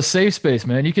 this is a safe space,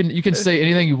 man. You can say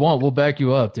anything you want. We'll back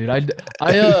you up, dude.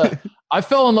 I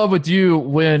fell in love with you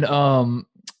when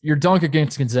your dunk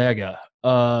against Gonzaga.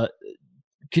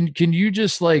 Can you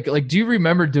just like do you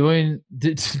remember doing?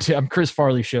 I'm Chris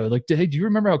Farley show. Like, hey, do you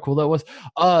remember how cool that was?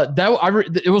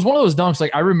 It was one of those dunks.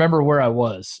 Like I remember where I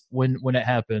was when it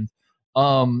happened.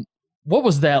 What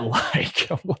was that like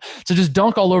to just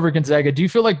dunk all over Gonzaga? Do you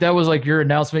feel like that was like your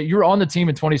announcement? You were on the team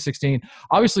in 2016.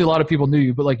 Obviously, a lot of people knew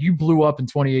you, but like you blew up in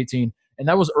 2018, and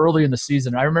that was early in the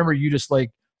season. I remember you just like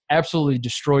absolutely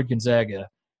destroyed Gonzaga,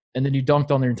 and then you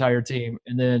dunked on their entire team.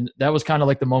 And then that was kind of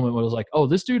like the moment where it was like, oh,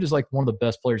 this dude is like one of the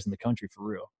best players in the country for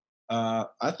real. I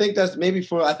think that's maybe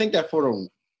for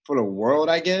the world,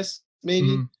 I guess,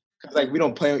 maybe. Because like we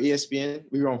don't play on ESPN.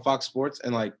 We were on Fox Sports,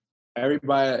 and like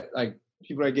everybody like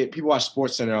people watch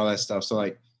Sports Center and all that stuff. So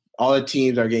like all the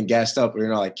teams are getting gassed up,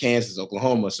 like Kansas,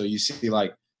 Oklahoma. So you see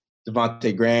like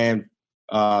Devontae Graham,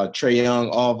 Trae Young,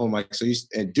 all of them, like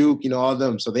and Duke, all of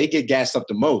them. So they get gassed up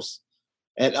the most.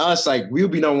 And us, like we'll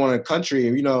be number one in the country,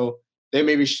 and they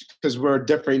maybe because we're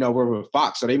different, we're with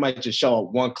Fox, so they might just show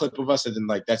one clip of us and then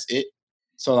like that's it.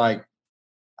 So like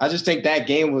I just think that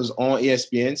game was on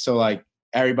ESPN, so like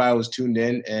everybody was tuned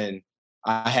in, and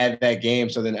I had that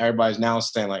game, so then everybody's now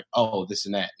saying like, oh, this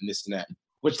and that and this and that,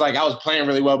 which like I was playing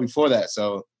really well before that.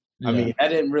 So I mean, I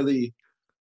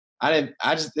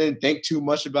just didn't think too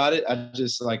much about it. I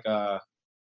just like it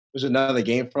was another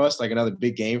game for us, like another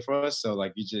big game for us. So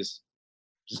like you just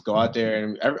go out there,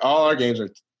 and all our games are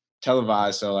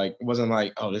televised. So like it wasn't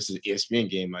like, oh, this is an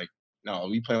ESPN game. Like no,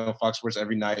 we play on Fox Sports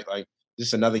every night. Like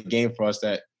just another game for us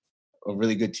that are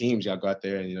really good teams. Y'all go out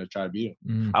there and try to beat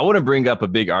them. I want to bring up a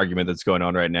big argument that's going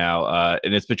on right now,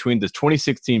 and it's between the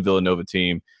 2016 Villanova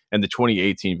team and the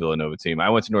 2018 Villanova team. I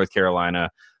went to North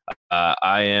Carolina.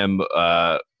 I am,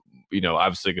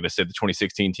 obviously going to say the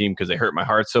 2016 team because they hurt my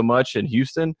heart so much in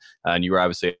Houston, and you were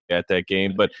obviously at that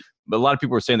game. But a lot of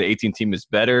people were saying the 18 team is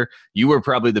better. You were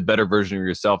probably the better version of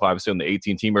yourself, obviously, on the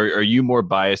 18 team. Are you more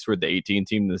biased toward the 18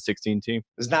 team than the 16 team?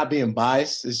 It's not being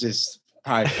biased. It's just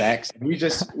probably facts. We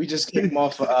just came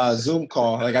off a Zoom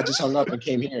call. Like I just hung up and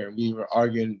came here, and we were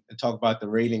arguing and talk about the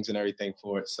ratings and everything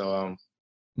for it. So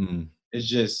I mean,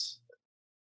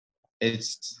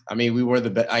 we were the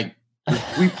best. Like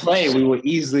we played, we would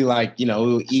easily not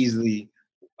easily,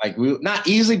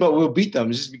 but we'll beat them.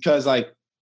 It's just because like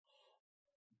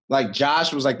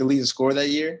Josh was like the leading scorer that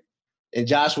year, and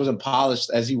Josh wasn't polished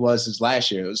as he was his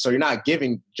last year. So you're not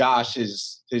giving Josh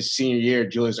his senior year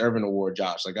Julius Erving Award,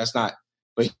 Josh. Like that's not.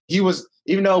 But he was,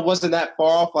 even though it wasn't that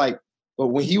far off, like, but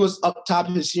when he was up top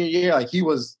of his senior year, like he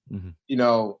was,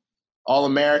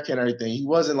 All-American and everything. He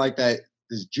wasn't like that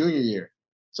his junior year.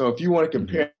 So if you want to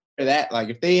compare that, like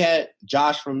if they had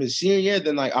Josh from his senior year,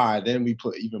 then like, all right, then we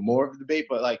put even more of a debate.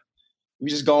 But like, we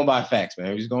just going by facts,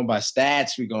 man. We just going by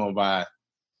stats. We going by,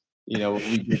 we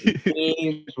did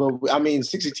teams. Well, I mean,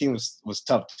 60 teams was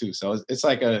tough too. So it's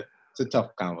a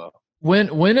tough combo.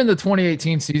 When in the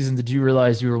 2018 season did you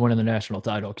realize you were winning the national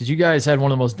title? Because you guys had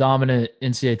one of the most dominant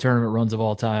NCAA tournament runs of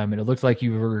all time, and it looked like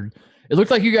you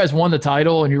guys won the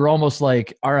title, and you were almost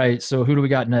like, all right, so who do we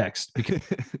got next? Because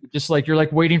just like you're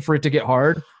like waiting for it to get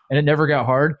hard, and it never got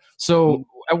hard. So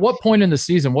at what point in the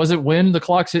season was it when the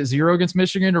clocks hit 0 against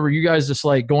Michigan, or were you guys just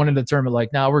like going into the tournament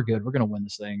like, nah, we're good, we're gonna win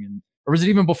this thing? Or was it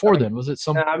even before then? Was it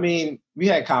some? I mean, we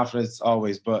had confidence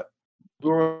always, but we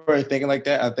weren't thinking like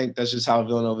that. I think that's just how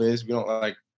Villanova is. We don't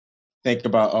like think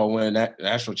about winning that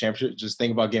national championship. Just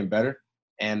think about getting better.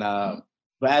 And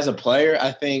but as a player,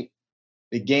 I think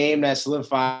the game that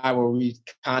solidified where we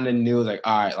kind of knew like,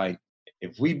 all right, like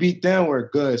if we beat them, we're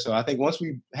good. So I think once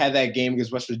we had that game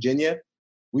against West Virginia,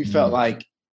 we felt like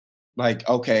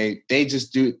okay, they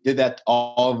just did that to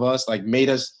all of us, like made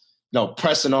us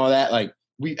press and all that. Like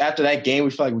after that game, we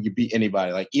felt like we could beat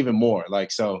anybody, like even more. Like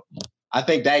so. I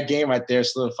think that game right there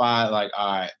solidified, like,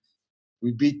 all right,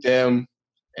 we beat them,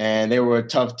 and they were a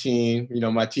tough team. You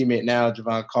know, my teammate now,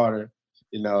 Javon Carter,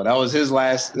 you know, that was his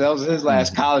last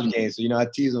college game. So, you know, I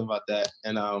teased him about that.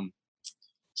 And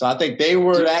so I think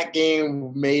that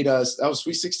game made us, that was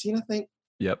Sweet 16, I think.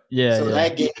 Yep. Yeah. So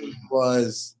that game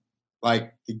was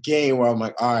like the game where I'm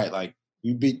like, all right, like,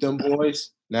 you beat them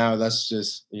boys. Now let's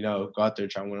just, you know, go out there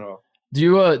and try and win it all. Do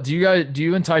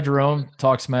you and Ty Jerome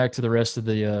talk smack to the rest of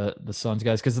the Suns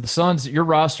guys? Because the Suns, your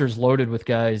roster is loaded with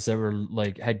guys that were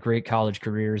like had great college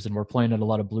careers and were playing at a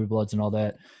lot of blue bloods and all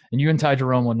that. And you and Ty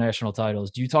Jerome won national titles.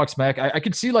 Do you talk smack? I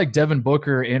could see like Devin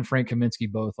Booker and Frank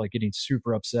Kaminsky both like getting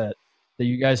super upset that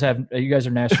you guys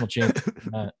are national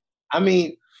champions. I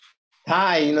mean,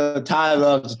 Ty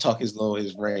loves to talk his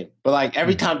ring. But like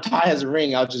every time Ty has a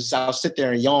ring, I'll sit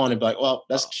there and yawn and be like, well,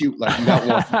 that's cute. Like you got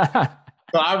one.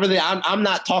 So I'm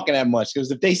not talking that much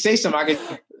because if they say something,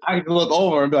 I can look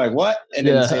over and be like, what? And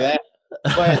then say that.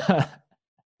 But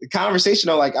the conversation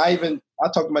though, like I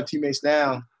talk to my teammates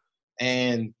now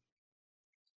and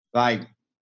like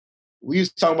we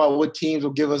used to talk about what teams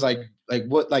will give us like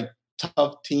what like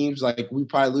tough teams like we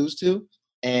probably lose to.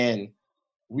 And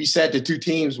we said the two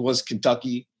teams was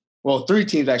Kentucky. Well, three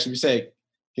teams actually. We said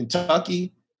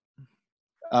Kentucky,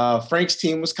 Frank's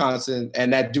team, Wisconsin,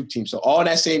 and that Duke team. So all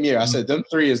that same year, I said them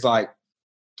three is like,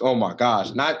 oh my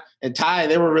gosh. And Ty,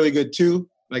 they were really good too,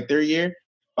 like their year.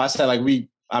 But I said like we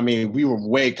were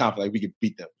way confident like we could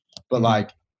beat them. But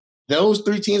like those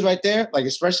three teams right there, like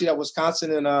especially that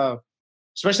Wisconsin and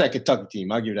especially that Kentucky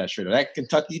team, I'll give you that straight up. That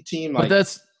Kentucky team, like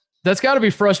but that's got to be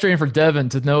frustrating for Devin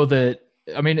to know that.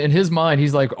 I mean, in his mind,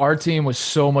 he's like, our team was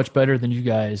so much better than you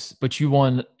guys, but you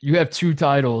have 2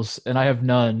 titles and I have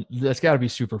none. That's got to be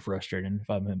super frustrating if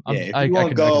I'm him. Yeah, if you want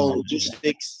to go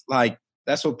logistics, like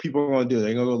that's what people are going to do.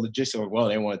 They're going to go logistics. Like, well,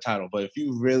 they want a title. But if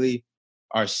you really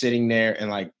are sitting there and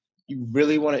like you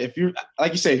really want to, if you're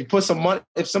like you said, if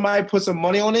somebody puts some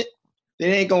money on it,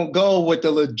 they ain't going to go with the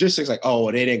logistics. Like,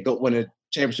 oh, they didn't go win a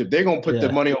championship. They're going to put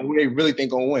the money on who they really think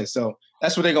going to win. So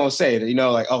that's what they're going to say. That, you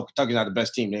know, like, oh, Kentucky's not the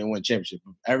best team. They didn't win a championship.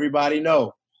 Everybody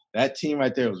know that team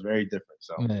right there was very different.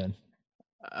 So, man.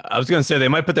 I was going to say they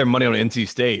might put their money on NC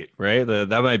State, right? That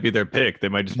might be their pick. They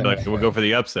might just be like, we'll go for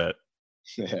the upset.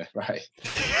 Yeah, right.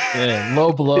 Yeah,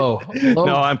 low blow.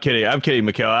 No, I'm kidding,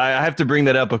 Mikhail. I have to bring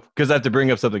that up because I have to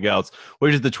bring up something else,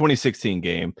 which is the 2016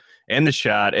 game and the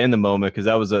shot and the moment, because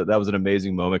that was an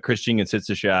amazing moment. Chris Jenkins hits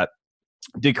the shot.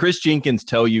 Did Chris Jenkins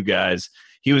tell you guys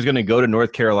he was going to go to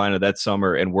North Carolina that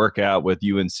summer and work out with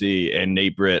UNC and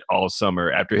Nate Britt all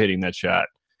summer after hitting that shot?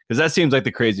 Because that seems like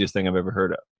the craziest thing I've ever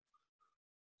heard of.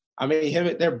 I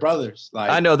mean, they're brothers.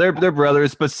 Like I know they're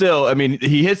brothers, but still, I mean,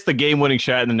 he hits the game-winning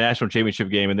shot in the national championship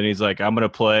game, and then he's like, "I'm going to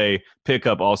play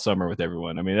pickup all summer with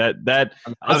everyone." I mean, that's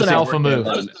an alpha move.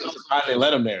 They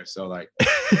let him there, so like.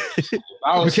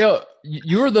 Mikhail,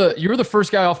 you were the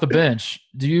first guy off the bench.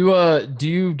 Do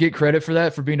you get credit for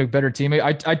that, for being a better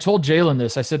teammate? I told Jalen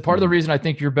this. I said part of the reason I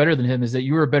think you're better than him is that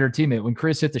you were a better teammate. When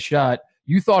Chris hit the shot,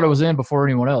 you thought it was in before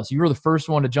anyone else. You were the first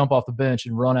one to jump off the bench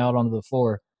and run out onto the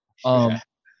floor.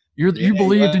 You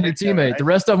believed in your teammate. Right? The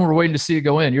rest of them were waiting to see it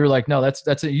go in. You were like, no, that's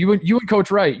it. You and Coach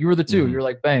Wright, you were the two. You're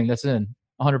like, bang, that's in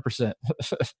 100%.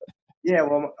 Yeah,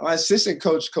 well, my assistant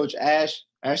coach, Coach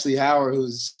Ashley Howard,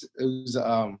 who's he's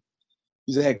a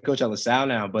head coach at LaSalle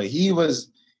now, but he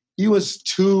was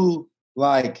too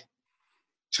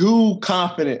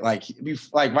confident. Like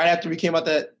right after we came out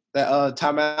that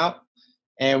timeout,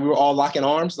 and we were all locking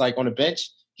arms like on the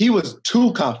bench. He was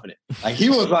too confident. Like he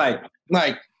was like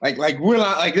we're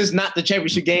not like this is not the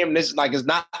championship game. This like is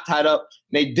not tied up.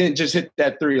 And they didn't just hit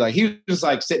that three. Like he was just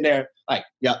like sitting there like,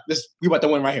 yeah, we about to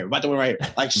win right here. About to win right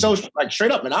here. Like so like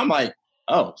straight up. And I'm like,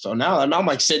 oh, so now I'm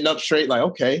like sitting up straight. Like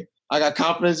okay, I got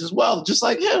confidence as well, just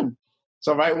like him.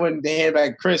 So right when they hand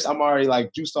back Chris, I'm already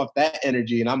like juiced off that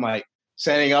energy, and I'm like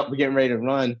setting up, getting ready to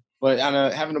run. But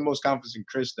having the most confidence in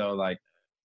Chris though, like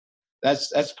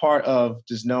that's part of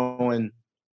just knowing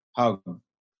how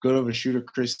good of a shooter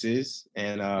Chris is,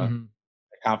 and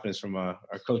confidence from our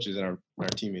coaches and our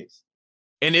teammates.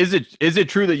 And is it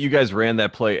true that you guys ran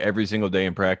that play every single day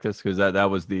in practice? Because that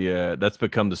was the that's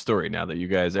become the story now, that you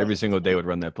guys every single day would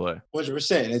run that play.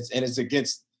 100%. It's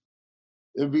against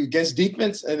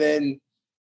defense, and then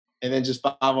just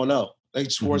 5-on-0. Like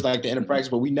towards like the end of practice,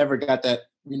 but we never got that.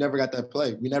 We never got that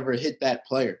play. We never hit that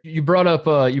player. You brought up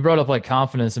like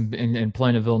confidence in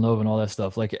playing at Villanova and all that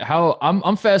stuff. Like how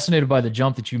I'm fascinated by the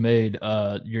jump that you made.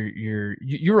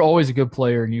 You were always a good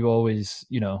player, and you always,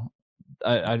 you know,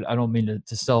 I don't mean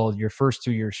to sell your first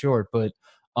 2 years short, but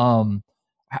how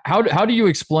do you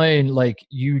explain like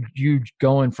you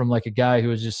going from like a guy who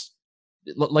was just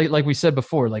like we said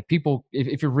before, like people,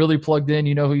 if you're really plugged in,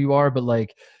 you know who you are. But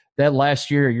like that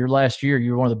your last year,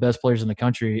 you were one of the best players in the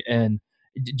country. And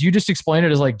do you just explain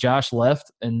it as like Josh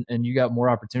left and you got more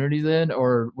opportunity then,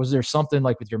 or was there something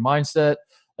like with your mindset?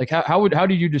 Like how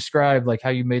do you describe like how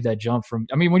you made that jump from?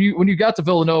 I mean, when you got to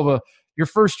Villanova, your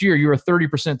first year, you were a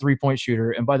 30% 3-point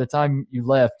shooter, and by the time you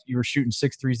left, you were shooting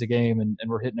 6 threes a game and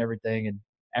were hitting everything and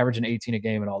averaging 18 a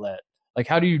game and all that. Like,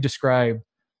 how do you describe?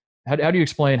 How do you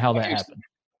explain how that happened?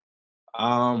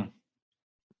 I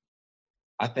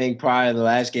think probably the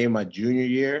last game my junior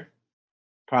year,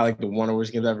 probably like the one of the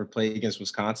worst games I ever played against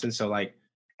Wisconsin. So like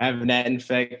having that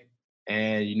effect,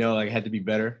 and like I had to be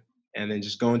better, and then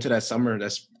just going to that summer,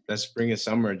 that spring and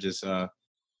summer, just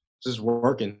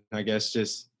working. I guess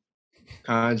just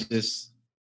kind of just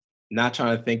not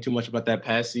trying to think too much about that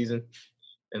past season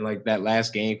and like that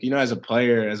last game. As a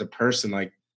player, as a person,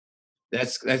 like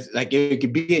that's like it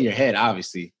could be in your head,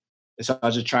 obviously. And so I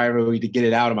just try really to get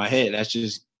it out of my head. That's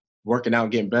just working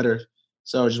out, getting better.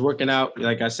 So just working out,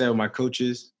 like I said, with my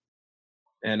coaches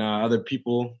and other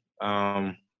people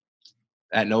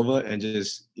at Nova, and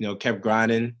just kept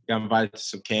grinding. Got invited to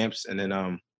some camps, and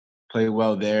then played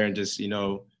well there, and just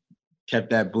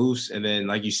kept that boost. And then,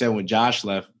 like you said, when Josh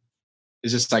left,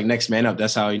 it's just like next man up.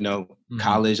 That's how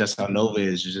college. That's how Nova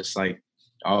is. You're just like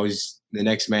always the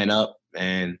next man up,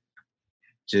 and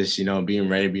just being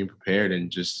ready, being prepared, and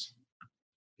just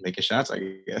making shots, I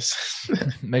guess.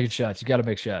 Making shots. You got to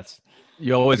make shots.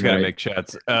 You always got to make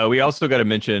shots. We also got to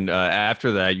mention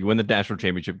after that, you win the national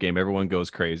championship game. Everyone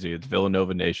goes crazy. It's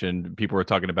Villanova Nation. People were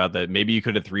talking about that. Maybe you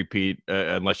could have three-peat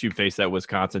unless you face that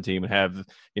Wisconsin team and have,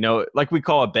 like we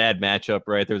call a bad matchup,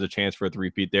 right? There's a chance for a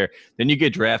three-peat there. Then you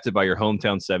get drafted by your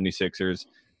hometown 76ers.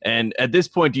 And at this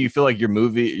point, do you feel like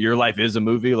your life is a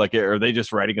movie? Like, are they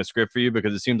just writing a script for you?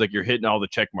 Because it seems like you're hitting all the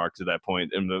check marks at that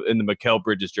point in the Mikal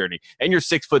Bridges journey. And you're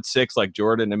 6'6" like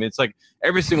Jordan. I mean, it's like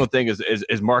every single thing is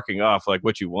marking off like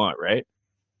what you want, right?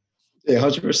 Yeah,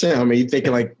 100%. I mean, you're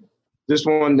thinking like this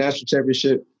one national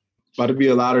championship, about to be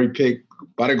a lottery pick,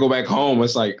 about to go back home.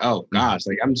 It's like, oh gosh,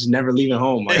 like I'm just never leaving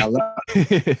home. Like I love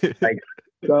like.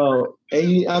 So,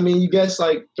 and I mean, you guys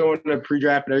like throwing the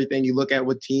pre-draft and everything, you look at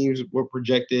what teams were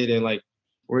projected and like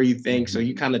where you think. So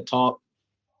you kind of talk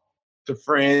to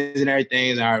friends and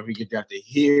everything. All right, if we get drafted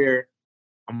here,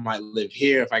 I might live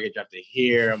here. If I get drafted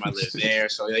here, I might live there.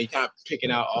 So you kind of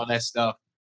picking out all that stuff.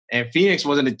 And Phoenix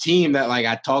wasn't a team that like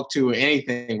I talked to or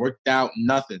anything, worked out,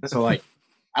 nothing. So like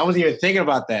I wasn't even thinking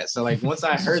about that. So like once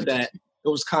I heard that, it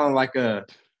was kind of like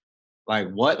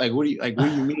what? Like what do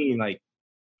you mean? Like,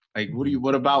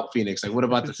 what about Phoenix? Like, what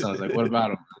about the Suns? Like, what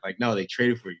about them? Like, no, they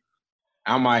traded for you.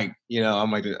 I'm like,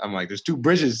 there's two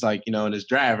Bridges, like, in this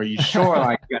draft. Are you sure?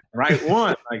 Like, you got the right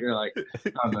one? Like, they're like,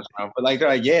 I'm not sure. But like, they're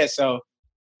like, yeah. So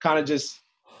kind of just,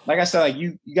 like I said, like,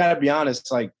 you got to be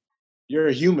honest. Like, you're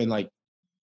a human. Like,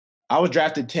 I was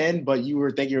drafted 10, but you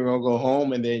were thinking you were going to go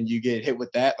home and then you get hit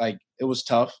with that. Like, it was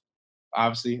tough,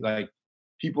 obviously. Like,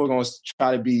 people are going to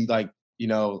try to be like,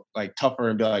 like tougher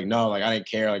and be like, no, like, I didn't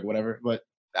care, like, whatever. But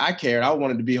I cared. I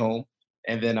wanted to be home.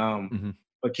 And then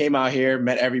but came out here,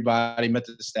 met everybody, met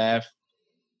the staff,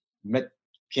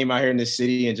 came out here in this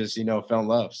city and just, fell in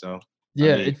love. So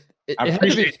yeah, I mean, I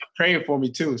appreciate you praying for me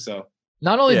too. So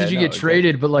not only did you get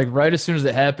traded, but like right as soon as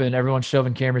it happened, everyone's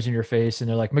shoving cameras in your face and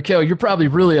they're like, Mikal, you're probably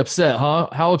really upset, huh?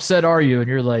 How upset are you? And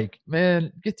you're like,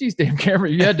 man, get these damn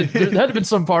cameras. There had to have been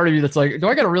some part of you that's like, do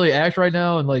I got to really act right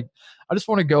now? And like, I just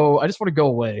want to go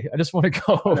away. I just want to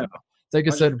go. Take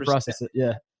a second and process it.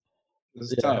 Yeah.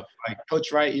 It's tough. Like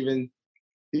Coach Wright, even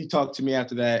he talked to me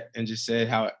after that and just said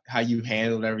how you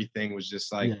handled everything was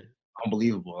just like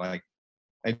unbelievable. Like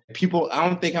people, I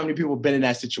don't think how many people have been in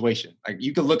that situation. Like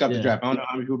you could look up the draft. I don't know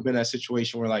how many people have been in that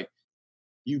situation where like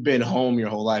you've been home your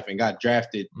whole life and got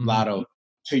drafted lotto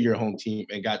to your home team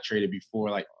and got traded before.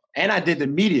 Like, and I did the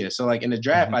media. So like in the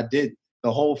draft, I did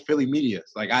the whole Philly media.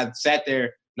 Like I sat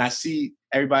there and I see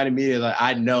everybody in the media that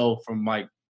I know from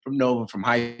Nova, from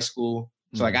high school.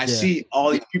 So, like, I see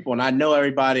all these people, and I know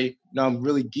everybody. I'm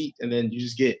really geeked, and then you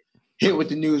just get hit with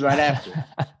the news right after.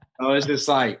 So it's just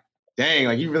like, dang,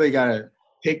 like, you really got to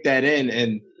take that in.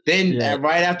 And then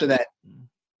right after that,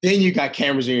 then you got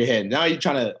cameras in your head. Now you're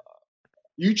trying to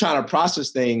process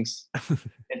things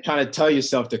and trying to tell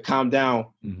yourself to calm down.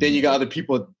 Then you got other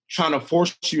people trying to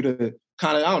force you to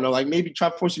kind of, I don't know, like, maybe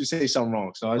try to force you to say something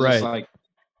wrong. So I was just like,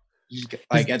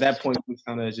 at that point, you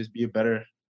kind of just be a better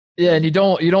 – yeah, and you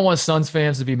don't want Suns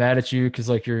fans to be mad at you because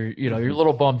like you're a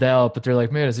little bummed out, but they're like,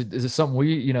 man, is it something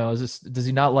does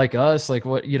he not like us? Like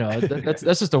what that's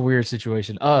just a weird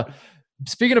situation.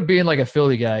 Speaking of being like a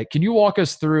Philly guy, can you walk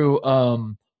us through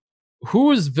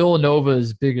who is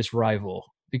Villanova's biggest rival?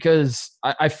 Because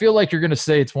I feel like you're going to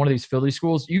say it's one of these Philly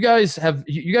schools. You guys have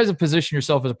positioned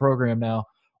yourself as a program now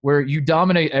where you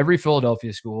dominate every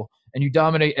Philadelphia school and you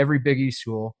dominate every Big East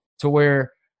school to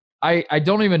where I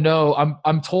don't even know.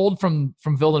 I'm told from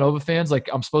Villanova fans, like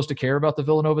I'm supposed to care about the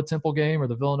Villanova Temple game or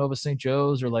the Villanova St.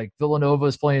 Joe's or like Villanova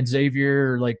is playing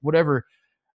Xavier or like whatever.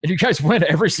 And you guys win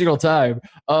every single time.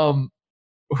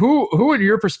 Who in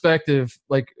your perspective,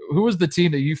 like who was the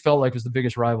team that you felt like was the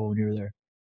biggest rival when you were there?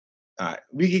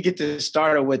 We could get to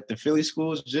started with the Philly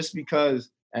schools just because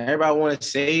everybody want to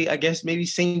say, I guess maybe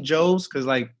St. Joe's because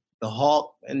like the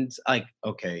Hawk and like,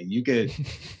 okay, you could.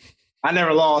 I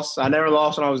never lost when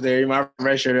I was there. My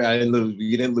red shirt, I didn't lose.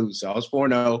 We didn't lose, so I was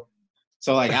 4-0.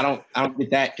 So like, I don't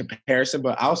get that comparison,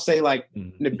 but I'll say like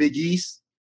in the Big East,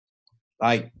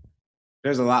 like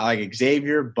there's a lot like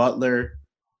Xavier, Butler,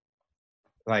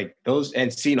 like those,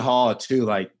 and Seton Hall too.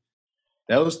 Like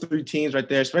those 3 teams right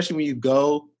there, especially when you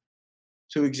go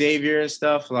to Xavier and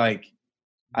stuff. Like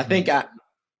I think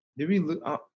we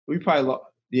probably lost.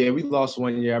 Yeah, we lost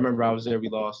one year. I remember I was there. We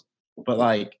lost, but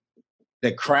like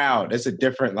the crowd, it's a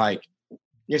different like.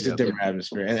 It's a different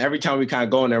atmosphere. And every time we kind of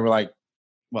go in there, we're like,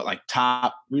 what, like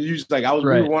top? We usually like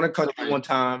we won a country one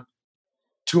time,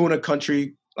 2 in a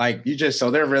country. Like you just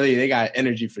so they got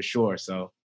energy for sure.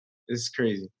 So it's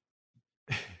crazy.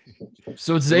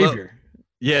 So it's Xavier.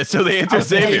 Yeah. So the answer is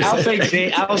Xavier.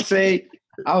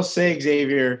 I'll say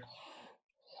Xavier.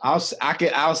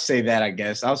 I'll say that, I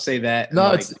guess. I'll say that.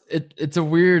 No, like, it's a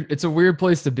weird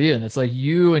place to be in. It's like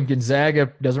you and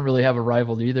Gonzaga doesn't really have a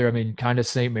rival either. I mean, kind of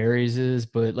St. Mary's is,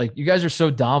 but like you guys are so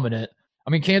dominant. I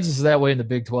mean, Kansas is that way in the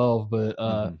Big 12, but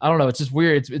I don't know. It's just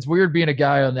weird. It's weird being a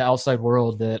guy on the outside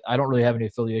world that I don't really have any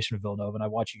affiliation with Villanova, and I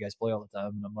watch you guys play all the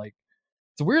time, and I'm like,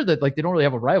 it's weird that like they don't really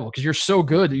have a rival because you're so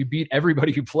good that you beat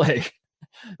everybody you play.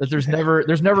 That there's never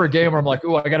a game where I'm like,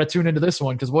 oh, I got to tune into this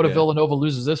one because what if Villanova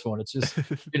loses this one? It's just,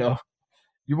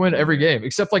 you win every game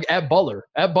except like at Butler.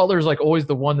 At Butler is like always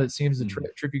the one that seems to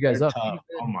trip you guys up. Tough.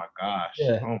 Oh my gosh.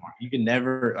 Yeah. Oh my, you can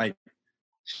never like.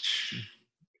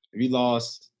 We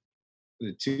lost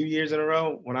 2 years in a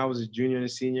row when I was a junior and a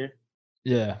senior.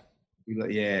 Yeah.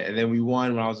 And then we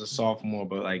won when I was a sophomore,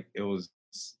 but like it was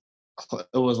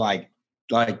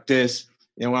like this.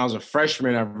 And when I was a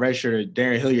freshman, I redshirted.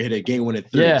 Darren Hilliard hit a game-winning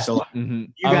 3. Yeah. So like, you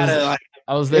gotta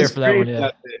I was there for that one.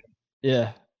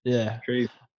 Yeah. Yeah. Crazy.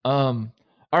 All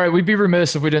right, we'd be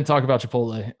remiss if we didn't talk about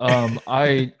Chipotle.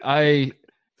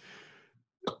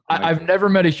 I've never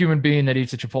met a human being that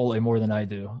eats a Chipotle more than I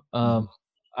do.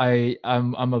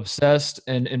 I'm obsessed.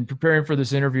 And in preparing for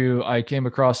this interview, I came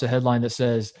across a headline that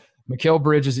says Mikal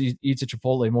Bridges eats a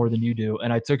Chipotle more than you do.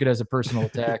 And I took it as a personal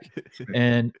attack.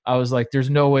 And I was like, there's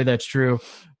no way that's true.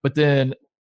 But then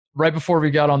right before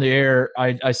we got on the air,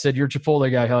 I said, you're a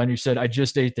Chipotle guy, huh? And you said, I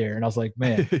just ate there. And I was like,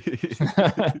 man.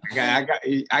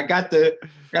 I got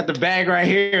the bag right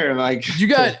here. Like do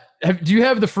you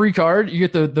have the free card? You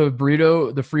get the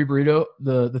burrito, the free burrito,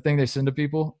 the thing they send to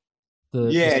people?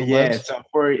 Yeah. So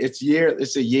it's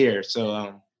a year.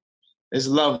 So it's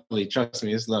lovely. Trust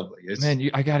me, it's lovely.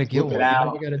 I gotta get one. What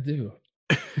do I gotta do?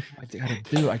 I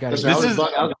gotta. I was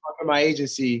talking to my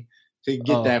agency to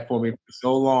get that for me for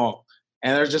so long,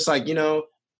 and they're just like,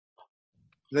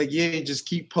 like you just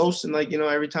keep posting, like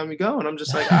every time we go, and I'm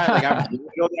just like, all right, like I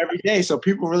go there every day, so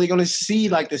people are really gonna see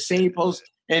like the same post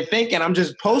and thinking I'm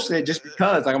just posting it just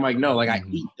because. Like I'm like, no, like I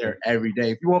eat there every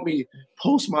day. If you want me to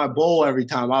post my bowl every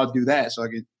time, I'll do that. So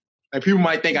like people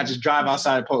might think I just drive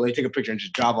outside Chipotle, take a picture, and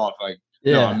just drive off. Like,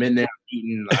 no, I'm in there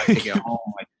eating. I take it home.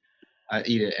 Like I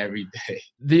eat it every day.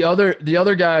 The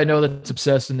other guy I know that's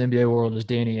obsessed in the NBA world is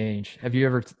Danny Ainge.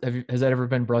 Has that ever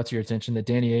been brought to your attention that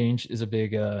Danny Ainge is a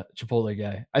big Chipotle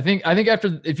guy? I think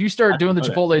if you start doing the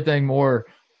Chipotle thing more,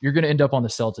 you're going to end up on the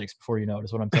Celtics before you know it,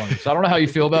 is what I'm telling you. So I don't know how you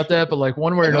feel about that, but like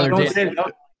one way or another.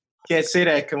 Can't say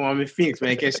that. Come on, I'm in Phoenix,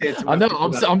 man. Can't say it. I know.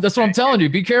 That's what I'm telling you.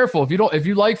 Be careful. If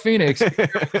you like Phoenix,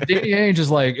 Danny Ainge is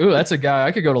like, ooh, that's a guy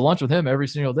I could go to lunch with him every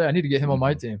single day. I need to get him on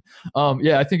my team.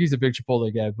 I think he's a big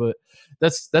Chipotle guy, but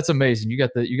that's amazing. You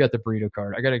got the burrito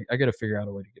card. I gotta figure out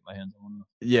a way to get my hands on one.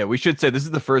 Yeah, we should say this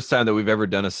is the first time that we've ever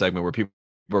done a segment where people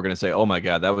are going to say, "Oh my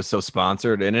God, that was so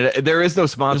sponsored," and there is no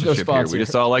sponsorship here. We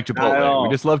just all like Chipotle.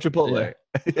 We just love Chipotle.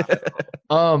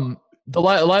 Yeah. The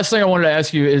last thing I wanted to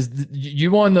ask you is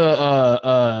you won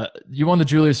the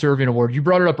Julius Erving Award. You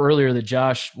brought it up earlier that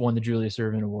Josh won the Julius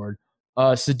Erving Award.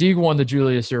 Sadiq won the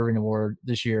Julius Erving Award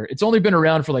this year. It's only been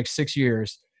around for like 6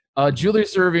 years.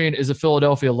 Julius Erving is a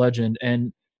Philadelphia legend,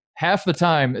 and half the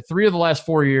time, 3 of the last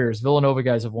 4 years, Villanova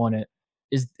guys have won it.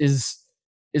 Is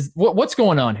what's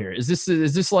going on here? Is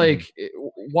this like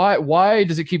why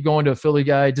does it keep going to a Philly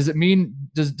guy? Does it mean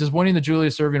does winning the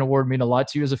Julius Erving Award mean a lot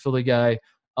to you as a Philly guy?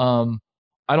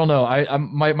 I don't know.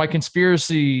 My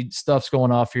conspiracy stuff's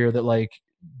going off here that like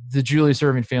the Julius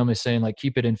Erving family is saying like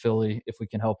keep it in Philly if we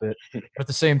can help it. But at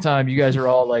the same time, you guys are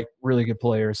all like really good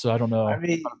players, so I don't know. I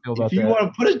mean, if you want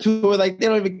to put it to it, like they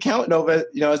don't even count Nova,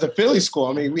 as a Philly school.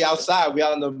 I mean, we outside, we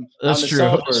out in the That's true.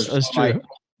 Suburbs. That's true. Like,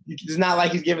 it's not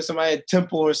like he's giving somebody a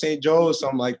Temple or St. Joe or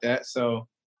something like that. So.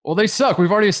 Well, they suck.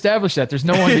 We've already established that. There's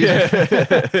no one.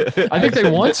 I think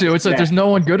they want to. It's like there's no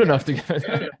one good enough to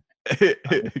get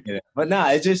it. But nah,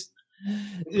 it just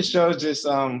shows just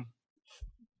all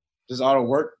the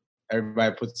work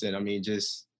everybody puts in. I mean,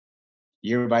 just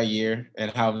year by year and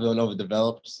how Villanova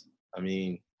develops. I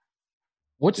mean,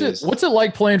 what's it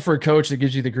like playing for a coach that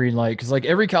gives you the green light? Because like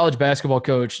every college basketball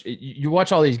coach, you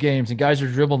watch all these games and guys are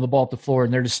dribbling the ball up the floor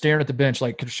and they're just staring at the bench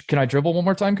like, can I dribble one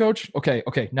more time, coach? Okay.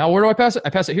 Now where do I pass it? I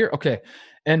pass it here. Okay.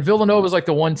 And Villanova is like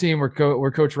the one team where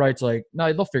Coach Wright's like,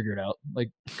 no, they'll figure it out. Like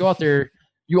go out there.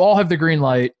 You all have the green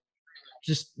light.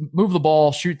 Just move the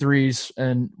ball, shoot threes,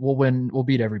 and we'll win. We'll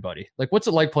beat everybody. Like, what's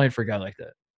it like playing for a guy like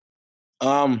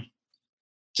that?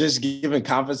 Just giving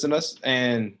confidence in us.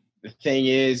 And the thing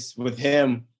is, with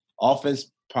him,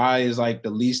 offense probably is like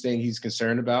the least thing he's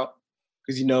concerned about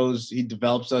because he knows he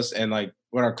develops us and like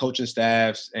with our coaching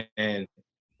staffs and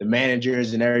the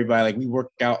managers and everybody, like we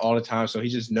work out all the time. So he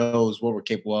just knows what we're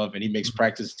capable of and he makes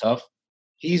practice tough.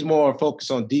 He's more focused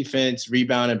on defense,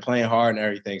 rebounding, playing hard and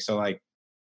everything. So like,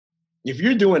 if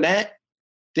you're doing that,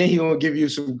 then he's going to give you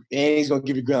he's going to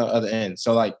give you good on the other end.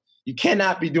 So, like, you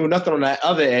cannot be doing nothing on that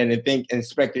other end and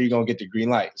expect that you're going to get the green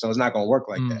light. So, it's not going to work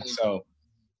like that. So,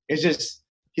 it's just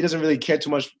he doesn't really care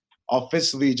too much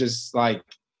offensively, just, like,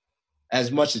 as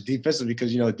much as defensively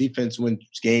because, defense wins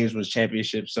games, wins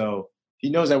championships. So, he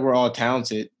knows that we're all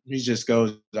talented. He just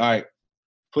goes, all right,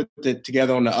 put it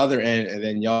together on the other end, and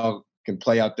then y'all can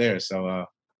play out there. So,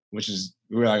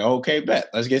 we were like, okay, bet.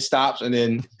 Let's get stops, and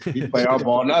then we play our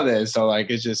ball another end. So, like,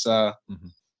 it's just, I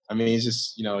mean, it's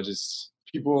just, just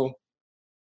people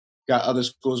got other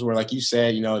schools where, like you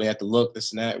said, they have to look,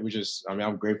 this and that.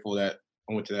 I'm grateful that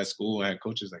I went to that school and had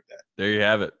coaches like that. There you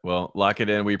have it. Well, lock it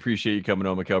in. We appreciate you coming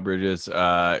on, Mikal Bridges.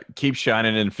 Keep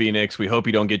shining in Phoenix. We hope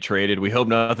you don't get traded. We hope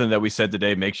nothing that we said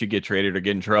today makes you get traded or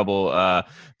get in trouble.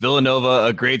 Villanova,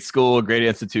 a great school, a great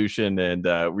institution,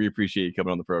 and we appreciate you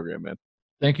coming on the program, man.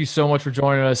 Thank you so much for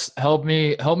joining us. Help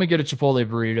me get a Chipotle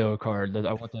burrito card.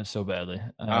 I want that so badly.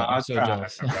 I'm so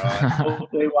jealous.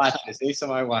 Hopefully watch this. Hey,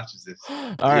 somebody watches this.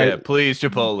 All right. Yeah, please,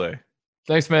 Chipotle.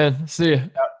 Thanks, man. See you.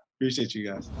 Appreciate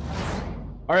you guys.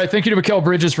 All right. Thank you to Mikal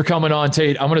Bridges for coming on,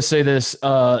 Tate. I'm going to say this.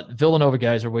 Villanova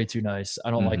guys are way too nice. I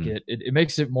don't like it. It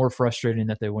makes it more frustrating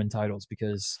that they win titles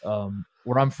because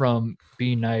where I'm from,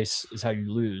 being nice is how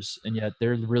you lose. And yet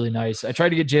they're really nice. I tried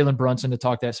to get Jalen Brunson to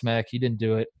talk that smack. He didn't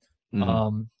do it.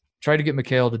 Tried to get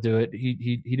Mikal to do it.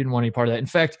 He didn't want any part of that. In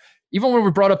fact, even when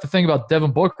we brought up the thing about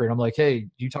Devin Booker, and I'm like, hey,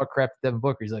 you talk crap to Devin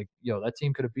Booker. He's like, yo, that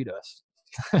team could have beat us.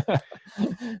 Yeah,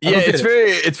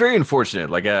 it's very unfortunate.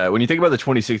 Like when you think about the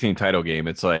 2016 title game,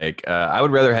 it's like I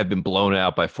would rather have been blown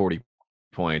out by 40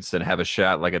 points than have a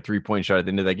shot like a 3-point shot at the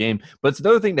end of that game. But it's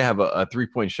another thing to have a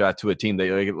 3-point shot to a team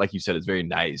that, like you said, is very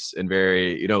nice and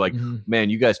very, man,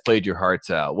 you guys played your hearts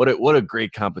out. What a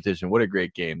great competition. What a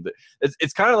great game.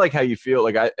 It's kind of like how you feel.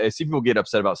 Like I see people get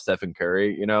upset about Stephen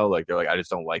Curry, like they're like, I just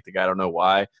don't like the guy. I don't know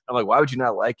why. I'm like, why would you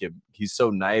not like him? He's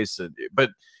so nice. But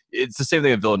it's the same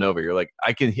thing in Villanova. You're like,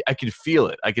 I can feel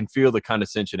it. I can feel the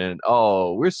condescension and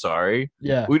we're sorry.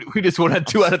 Yeah. We just won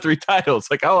 2 out of 3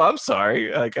 titles. Like, oh, I'm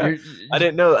sorry. Like I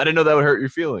didn't know that would hurt your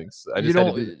feelings. You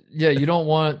don't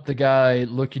want the guy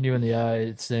looking you in the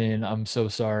eye saying, I'm so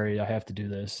sorry, I have to do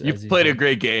this. You've played a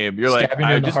great game. You're like,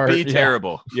 I just be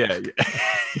terrible. Yeah.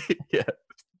 Yeah.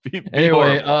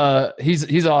 Anyway,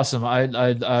 he's awesome.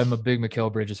 I'm a big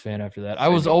Mikal Bridges fan after that. I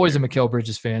was always a Mikal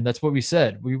Bridges fan. That's what we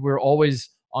said. We were always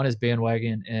on his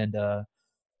bandwagon, and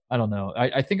I don't know.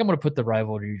 I think I'm going to put the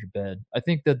rivalry to bed. I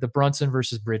think that the Brunson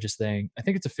versus Bridges thing, I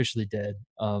think it's officially dead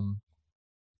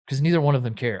because neither one of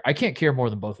them care. I can't care more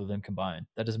than both of them combined.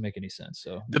 That doesn't make any sense.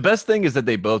 So the best thing is that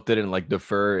they both didn't like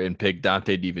defer and pick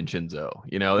Dante DiVincenzo.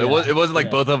 It wasn't like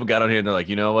both of them got on here and they're like,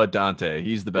 you know what, Dante,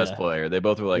 he's the best player. They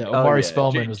both were like, Omari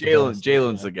Spellman was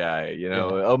Jalen's the guy.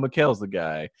 Oh, Mikal's the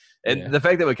guy. And the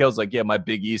fact that Mikal's like, my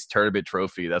Big East tournament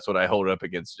trophy, that's what I hold up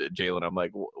against Jalen. I'm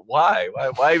like, why?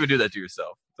 Why even do that to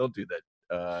yourself? Don't do that.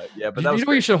 But that was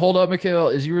what you should hold up,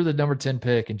 Mikal, is you were the number 10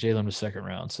 pick and Jalen was second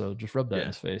round. So just rub that in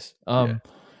his face.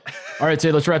 All right,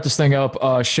 Tate, let's wrap this thing up.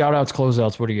 Shout outs,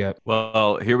 closeouts. What do you got?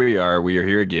 Well, here we are. We are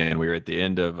here again. We are at the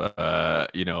end of,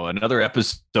 another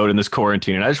episode in this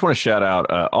quarantine. And I just want to shout out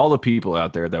all the people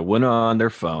out there that went on their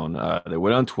phone. They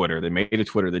went on Twitter. They made a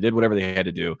Twitter. They did whatever they had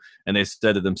to do. And they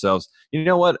said to themselves, you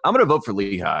know what? I'm going to vote for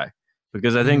Lehigh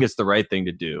because I think it's the right thing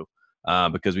to do.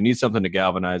 Because we need something to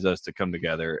galvanize us to come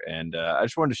together. And I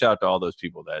just wanted to shout out to all those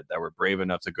people that were brave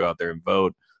enough to go out there and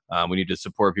vote. We need to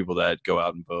support people that go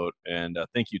out and vote. And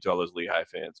thank you to all those Lehigh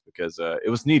fans because it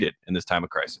was needed in this time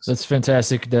of crisis. That's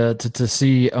fantastic to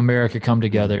see America come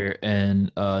together.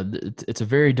 And it's a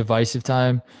very divisive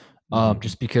time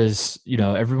just because,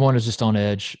 everyone is just on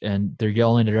edge and they're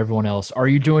yelling at everyone else. Are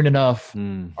you doing enough?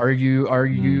 Are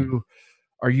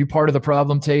you part of the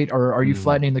problem, Tate, or are you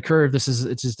flattening the curve? It's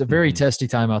just a very testy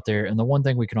time out there. And the one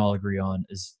thing we can all agree on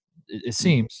is it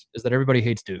seems is that everybody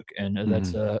hates Duke. And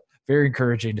that's very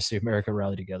encouraging to see America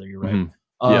rally together. You're right.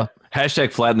 Yeah.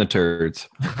 Hashtag flatten the turds.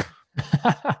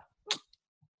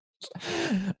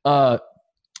 I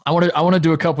want to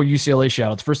do a couple UCLA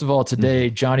shout outs. First of all, today,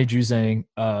 Johnny Juzang,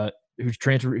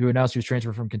 who announced he was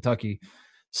transferring from Kentucky,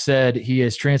 said he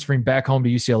is transferring back home to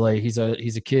UCLA. He's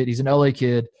a kid. He's an LA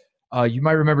kid. You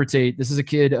might remember, Tate, this is a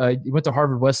kid, he went to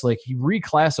Harvard Westlake. He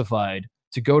reclassified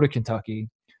to go to Kentucky.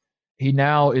 He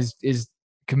now is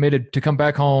committed to come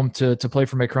back home to play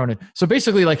for Mick Cronin. So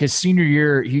basically, like his senior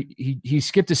year, he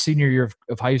skipped his senior year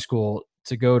of high school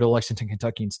to go to Lexington,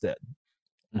 Kentucky instead.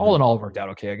 All in all, it worked out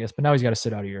okay, I guess. But now he's got to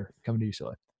sit out a year coming to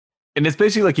UCLA. And it's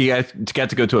basically like he got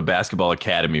to go to a basketball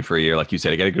academy for a year. Like you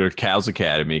said, he got to go to Cal's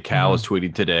academy. Cal was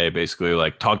tweeting today, basically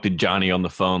like talked to Johnny on the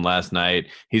phone last night.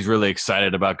 He's really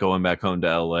excited about going back home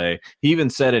to LA. He even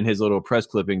said in his little press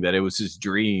clipping that it was his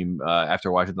dream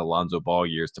after watching the Lonzo Ball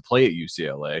years to play at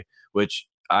UCLA, which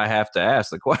I have to ask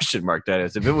the question mark that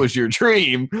is, if it was your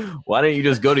dream, why didn't you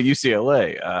just go to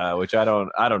UCLA? Which I don't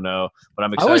know, but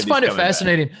I'm excited. I always find it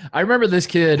fascinating. Back. I remember this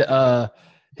kid,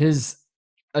 his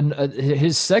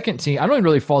second team. I don't even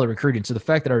really follow recruiting, so the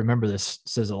fact that I remember this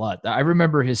says a lot. I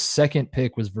remember his second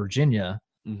pick was Virginia.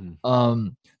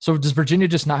 So does Virginia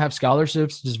just not have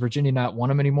scholarships? Does Virginia not want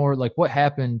them anymore? Like what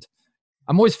happened?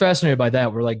 I'm always fascinated by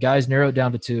that, where like guys narrow it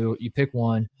down to two, you pick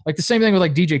one. Like the same thing with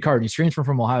like DJ Carton. He's transferred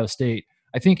from Ohio State.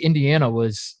 I think he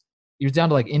was down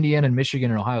to like Indiana and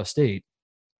Michigan and Ohio State.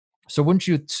 So wouldn't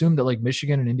you assume that like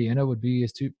Michigan and Indiana would be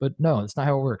his two? But no, that's not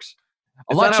how it works.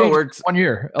 A lot changes 1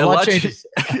 year. A lot changes.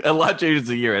 A lot changes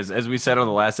a year. As we said on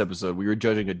the last episode, we were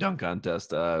judging a dunk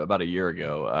contest about a year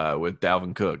ago with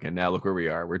Dalvin Cook, and now look where we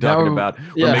are. We're talking about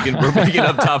we're making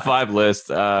up top 5 lists.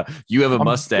 You have a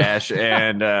mustache,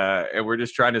 and we're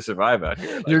just trying to survive out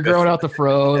here. Like, you're growing out the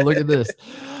fro. Look at this.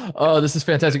 Oh, this is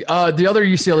fantastic. The other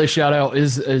UCLA shout out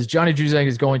is Johnny Juzang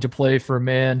is going to play for a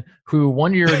man who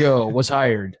 1 year ago was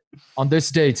hired on this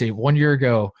day, Tate. 1 year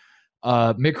ago.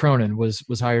 Mick Cronin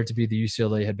was hired to be the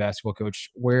UCLA head basketball coach,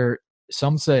 where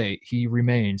some say he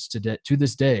remains to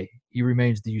this day. He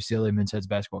remains the UCLA men's head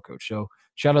basketball coach. So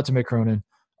shout out to Mick Cronin,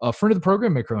 a friend of the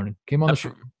program. Mick Cronin came on the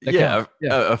show.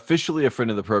 Officially a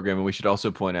friend of the program. And we should also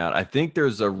point out, I think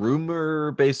there's a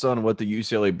rumor based on what the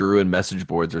UCLA Bruin message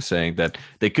boards are saying that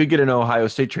they could get an Ohio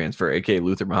State transfer, aka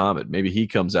Luther Muhammad. Maybe he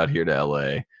comes out here to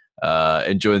LA.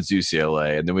 And joins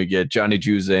UCLA, and then we get Johnny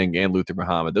Juzang and Luther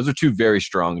Muhammad. Those are 2 very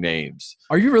strong names.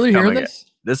 Are you really hearing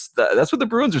this? That's what the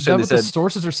Bruins are saying. Is that what the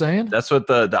sources are saying? That's what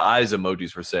the eyes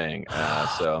emojis were saying.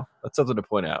 So that's something to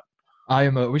point out.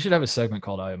 We should have a segment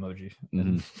called I emoji.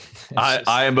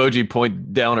 I emoji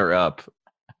point down or up.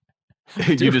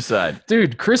 You decide.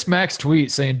 Dude, Chris Mack's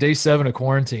tweet saying day 7 of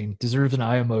quarantine deserves an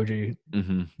I emoji.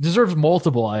 Deserves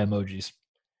multiple I emojis.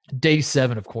 Day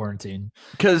 7 of quarantine.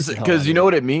 Because you know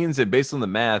what it means? That based on the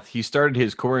math, he started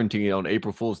his quarantine on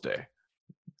April Fool's Day.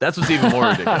 That's what's even more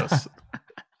ridiculous.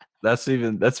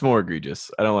 That's more egregious.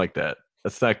 I don't like that.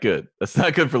 That's not good. That's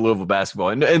not good for Louisville basketball.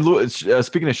 And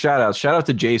speaking of shout out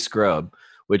to Jay Scrubb,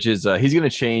 which is he's going to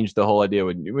change the whole idea.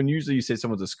 When usually you say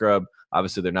someone's a scrub,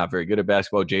 obviously they're not very good at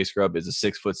basketball. Jay Scrubb is a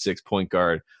 6'6" point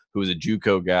guard who is a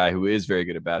JUCO guy who is very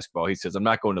good at basketball. He says, I'm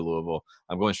not going to Louisville.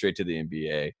 I'm going straight to the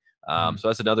NBA. So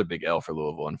that's another big L for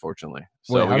Louisville, unfortunately.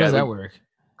 So wait, how does that work?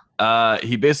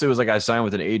 He basically was like, I signed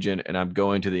with an agent and I'm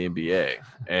going to the NBA.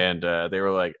 And they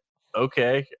were like,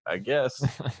 okay, I guess.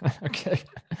 Okay.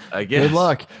 I guess. Good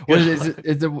luck.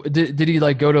 Did he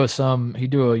like go to he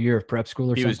do a year of prep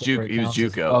school or something? He was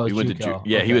JUCO. He went to JUCO.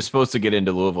 Yeah, okay. He was supposed to get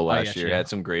into Louisville last year. Had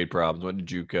some grade problems. Went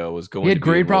to JUCO. He had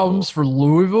grade problems for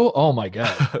Louisville? Oh my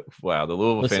God. Wow, the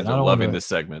Louisville fans are loving this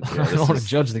segment. Yeah, I don't want to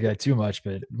judge the guy too much,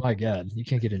 but my God, you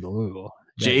can't get into Louisville.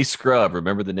 Jay Scrubb,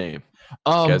 remember the name.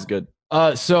 This guy's good.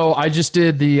 So I just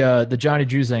did the Johnny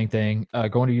Juzang thing,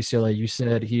 going to UCLA. You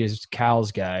said he is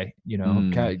Cal's guy. You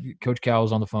know, Coach Cal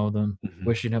was on the phone with him,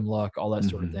 wishing him luck, all that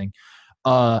sort of thing.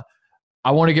 I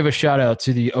want to give a shout out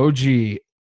to the OG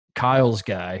Kyle's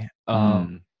guy.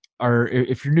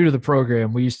 If you're new to the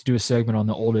program, we used to do a segment on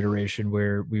the old iteration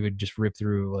where we would just rip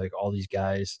through like all these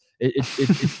guys.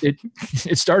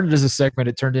 It started as a segment.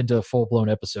 It turned into a full blown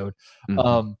episode.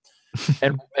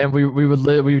 And we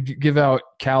would give out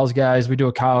Kyle's guys. We do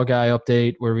a Kyle guy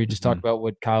update where we just talk about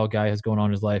what Kyle guy has going on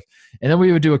in his life, and then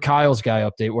we would do a Kyle's guy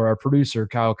update where our producer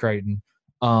Kyle Crichton,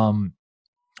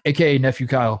 aka Nephew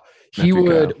Kyle, we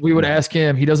would ask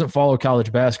him. He doesn't follow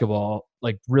college basketball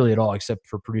like really at all, except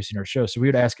for producing our show. So we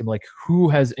would ask him like, who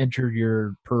has entered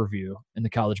your purview in the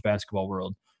college basketball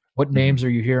world? What names are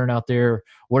you hearing out there?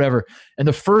 Whatever. And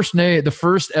the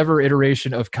first ever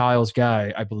iteration of Kyle's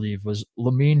guy, I believe, was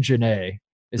Lamine Janae,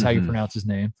 is how you pronounce his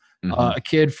name. A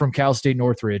kid from Cal State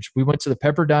Northridge. We went to the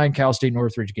Pepperdine Cal State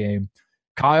Northridge game.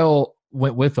 Kyle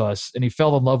went with us, and he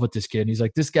fell in love with this kid. And he's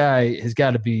like, this guy has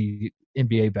got to be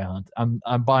NBA bound.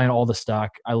 I'm buying all the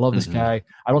stock. I love this guy.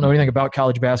 I don't know anything about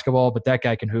college basketball, but that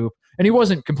guy can hoop. And he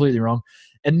wasn't completely wrong.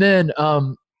 And then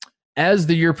as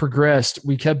the year progressed,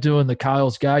 we kept doing the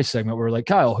Kyle's guy segment. We're like,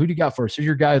 Kyle, who do you got for us? Who's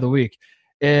your guy of the week?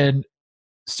 And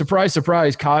surprise,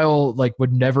 surprise, Kyle like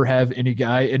would never have any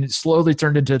guy. And it slowly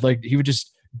turned into like, he would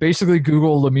just basically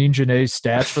Google Lamine Janae's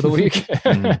stats for the week.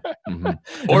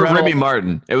 Or Remy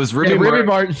Martin. It was Remy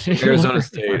Martin, Arizona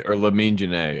State, or Lamine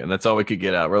Janae. And that's all we could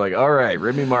get out. We're like, all right,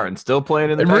 Remy Martin still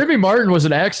playing in the Remy Martin was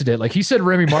an accident. Like he said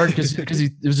Remy Martin because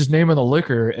it was his name on the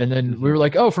liquor. And then we were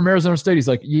like, oh, from Arizona State. He's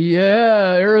like,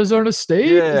 yeah, Arizona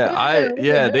State?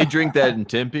 Yeah, they drink that in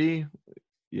Tempe.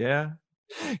 Yeah.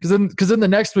 Because then the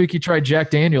next week he tried Jack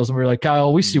Daniels, and we were like,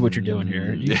 Kyle, we see what you're doing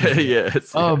here.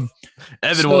 Yes.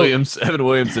 Evan Williams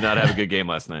did not have a good game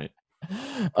last night.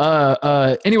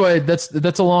 Anyway, that's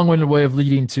a long-winded way of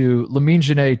leading to Lamine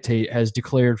Janae Tate has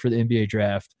declared for the NBA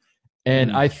draft.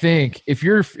 And I think if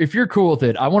you're cool with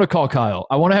it, I want to call Kyle.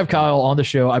 I want to have Kyle on the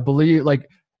show. I believe like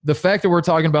the fact that we're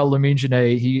talking about Lamine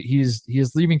Janae, he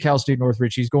is leaving Cal State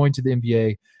Northridge. He's going to the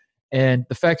NBA. And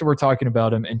the fact that we're talking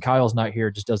about him and Kyle's not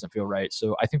here just doesn't feel right.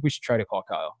 So I think we should try to call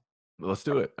Kyle. Let's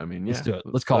do it. I mean, yeah. Let's do it.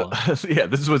 Let's call him. Yeah,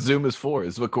 this is what Zoom is for.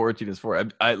 This is what quarantine is for.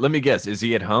 Let me guess. Is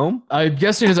he at home? I'm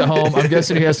guessing he's at home. I'm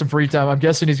guessing he has some free time. I'm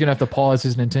guessing he's going to have to pause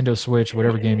his Nintendo Switch,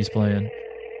 whatever game he's playing.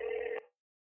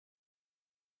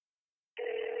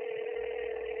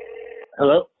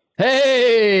 Hello?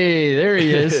 Hey, there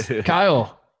he is.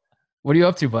 Kyle. What are you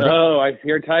up to, buddy? Oh, I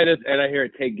hear Titus and I hear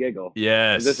Tate giggle.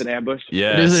 Yes. Is this an ambush?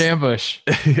 Yes. It is an ambush.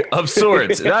 Of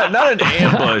sorts. Not an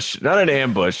ambush. Not an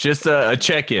ambush. Just a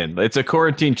check-in. It's a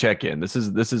quarantine check-in. This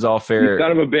is all fair. You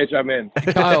son of a bitch, I'm in.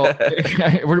 Kyle,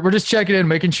 we're just checking in,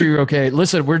 making sure you're okay.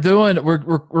 Listen, we're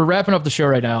wrapping up the show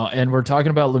right now, and we're talking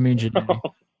about Lamine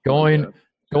Janae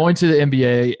going to the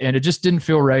NBA, and it just didn't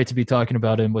feel right to be talking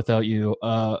about him without you.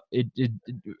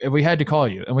 We had to call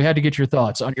you, and we had to get your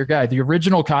thoughts on your guy, the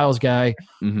original Kyle's guy,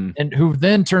 and who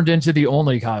then turned into the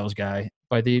only Kyle's guy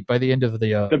by the end of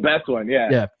the best one, yeah.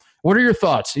 Yeah. What are your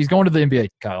thoughts? He's going to the NBA,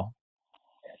 Kyle.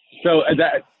 So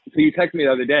you texted me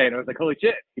the other day, and I was like, holy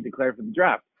shit, he declared for the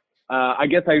draft. I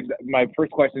guess my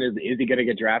first question is he going to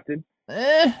get drafted?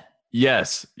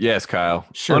 Yes, Kyle.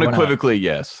 Sure, unequivocally,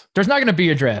 yes. There's not going to be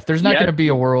a draft. There's not going to be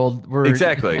a world where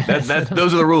exactly.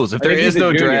 Those are the rules. If there is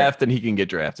no draft, then he can get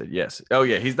drafted. Yes. Oh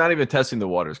yeah. He's not even testing the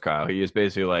waters, Kyle. He is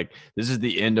basically like, this is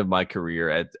the end of my career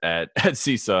at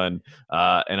CSUN,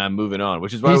 and I'm moving on.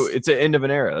 Which is why it's the end of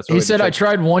an era. That's he said. I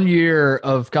tried 1 year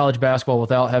of college basketball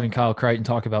without having Kyle Crichton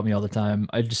talk about me all the time.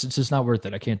 It's just not worth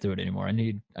it. I can't do it anymore. I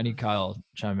need Kyle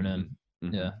chiming in.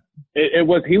 Yeah.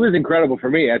 He was incredible for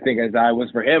me, I think, as I was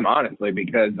for him, honestly,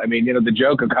 because I mean, the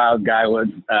joke of Kyle's guy was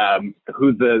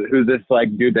who's this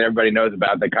like dude that everybody knows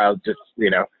about that Kyle's just,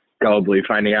 gullibly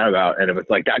finding out about. And it was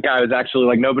like that guy was actually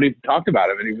like nobody talked about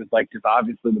him, and he was like just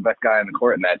obviously the best guy on the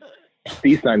court in that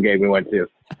CSUN game we went to.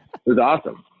 It was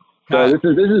awesome. So this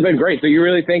has been great. So you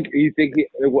really think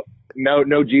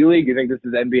no G League? You think this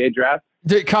is NBA draft?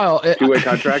 Kyle, two-way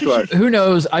contract. Who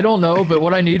knows? I don't know, but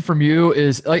what I need from you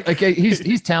is like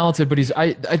he's talented, but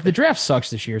the draft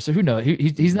sucks this year. So who knows?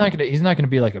 He's not gonna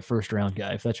be like a first round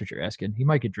guy if that's what you're asking. He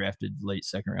might get drafted late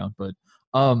second round, but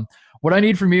what I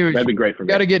need from you is that'd be great for me.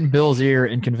 Got to get in Bill's ear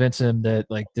and convince him that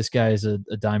like this guy is a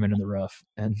diamond in the rough.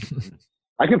 And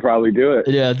I could probably do it.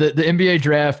 Yeah, the NBA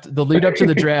draft, the lead up to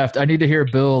the draft, I need to hear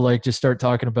Bill like just start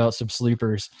talking about some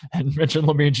sleepers and mention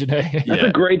Lamine Janae. That's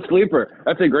a great sleeper.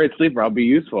 That's a great sleeper. I'll be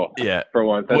useful. Yeah, for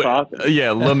once. That's awesome. Yeah,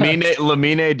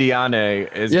 Lamine Diane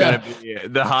is gonna be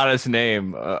the hottest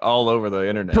name all over the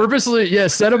internet. Purposely, yeah,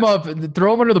 set him up,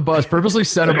 throw him under the bus. Purposely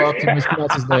set him up to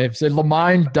mispronounce his name. Say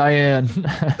Lamine Diane.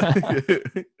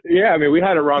 Yeah, I mean, we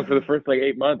had it wrong for the first like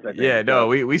 8 months. I think. Yeah, no,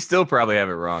 we still probably have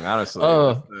it wrong, honestly.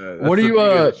 What are you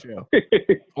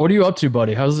what are you up to,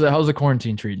 buddy? How's the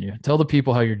quarantine treating you? Tell the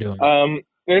people how you're doing.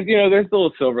 There's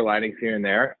little silver linings here and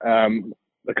there. A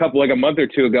month or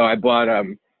two ago, I bought I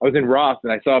was in Ross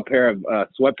and I saw a pair of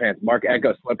sweatpants, Mark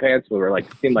Echo sweatpants, that were like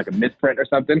seemed like a misprint or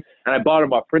something, and I bought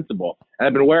them off principle, and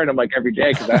I've been wearing them like every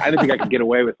day because I didn't think I could get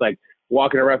away with like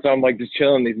walking around, so I'm like just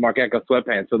chilling in these Mark Echo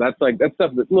sweatpants. So that's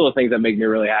stuff, little things that make me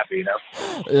really happy, you know.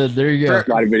 There you go. A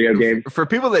lot of video games. For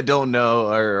people that don't know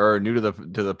or are new to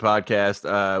the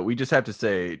podcast, we just have to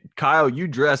say, Kyle, you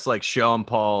dress like Sean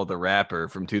Paul the rapper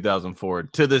from 2004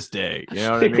 to this day. You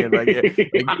know what I mean? Like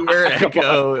you wear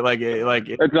Echo, like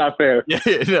it's not fair. Yeah,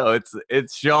 no,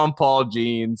 it's Sean Paul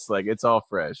jeans, like it's all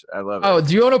fresh. I love it. Oh,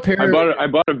 do you own a pair? I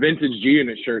bought a vintage G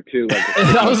Unit shirt too. Like,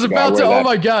 I was about to. Oh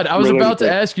my god, I was about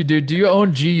to ask you, dude. Do you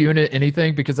own G Unit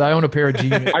anything? Because I own a pair of G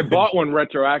Unit. I bought one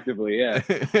retroactively.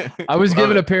 Yeah. I was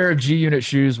given a pair of G Unit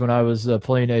shoes when I was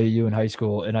playing AAU in high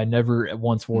school, and I never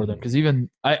once wore them because even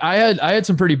I had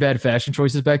some pretty bad fashion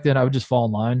choices back then. I would just fall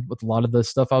in line with a lot of the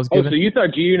stuff I was given. Oh, so you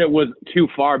thought G Unit was too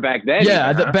far back then?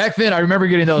 Yeah, back then I remember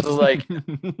getting those. I was like,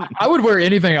 I would wear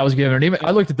anything I was given. And even I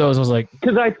looked at those, and I was like,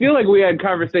 because I feel like we had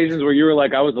conversations where you were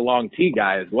like, I was a long T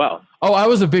guy as well. Oh, I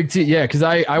was a big T, yeah, because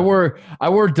I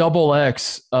wore double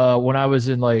X when I was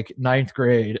in like 9th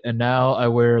grade, and now I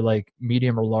wear like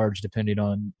medium or large depending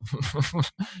on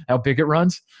how big it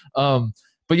runs.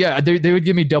 But yeah, they would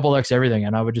give me double X everything,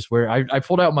 and I would just wear. I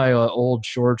pulled out my old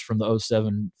shorts from the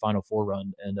 07 Final Four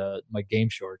run and my game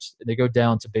shorts. They go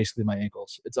down to basically my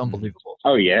ankles. It's unbelievable.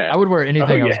 Oh yeah, I would wear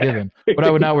anything I was given, but I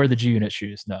would not wear the G Unit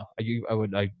shoes. No, I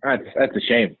would. That's a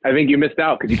shame. I think you missed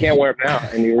out because you can't wear them now,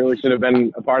 and you really should have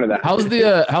been a part of that. How's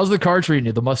the car treating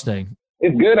you? The Mustang?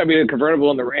 It's good. I mean, a convertible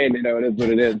in the rain. You know, it is what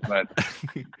it is. But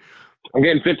I'm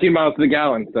getting 15 miles to the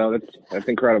gallon, so that's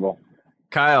incredible.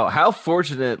 Kyle, how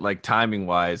fortunate, like timing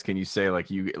wise, can you say,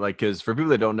 because for people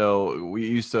that don't know, we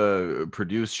used to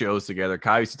produce shows together.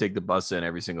 Kyle used to take the bus in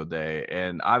every single day.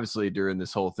 And obviously during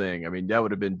this whole thing, I mean, that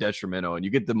would have been detrimental. And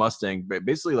you get the Mustang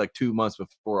basically like 2 months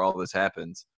before all this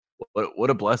happens. What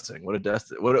a blessing. What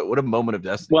a moment of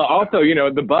destiny. Well, also, you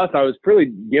know, the bus, I was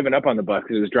pretty giving up on the bus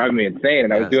because it was driving me insane.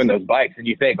 And I was doing those bikes. And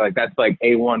you think like that's like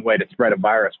A1 way to spread a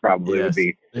virus probably would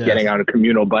be getting on a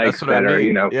communal bikes that are,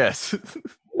 you know. Yes.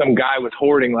 Some guy was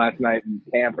hoarding last night in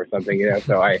camp or something, you know.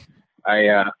 So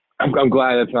I'm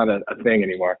glad that's not a thing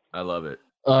anymore. I love it.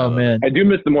 Oh man, I do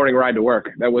miss the morning ride to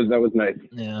work. That was nice.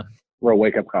 Yeah, real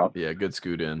wake up call. Yeah, good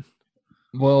scoot in.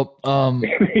 Well,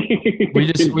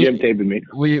 we taping me.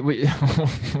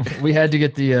 We had to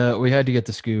get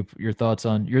the scoop. Your thoughts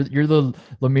on you're the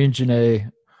Lamine Janae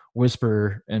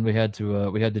whisperer, and we had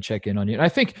to check in on you. And I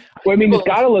think, well, I mean, it's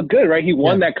got to look good, right? He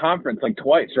won that conference like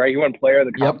twice, right? He won player of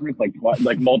the conference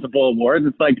like multiple awards.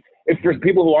 It's like, if there's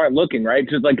people who aren't looking, right?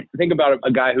 Just like think about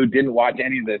a guy who didn't watch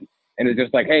any of this and it's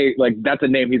just like, hey, like that's a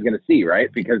name he's going to see,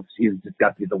 right? Because he's just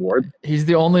got these awards. He's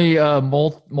the only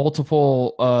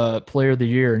multiple player of the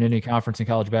year in any conference in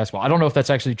college basketball. I don't know if that's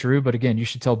actually true, but again, you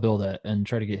should tell Bill that and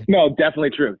try to get him. No,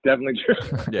 definitely true. Definitely true.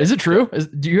 Is it true?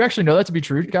 Do you actually know that to be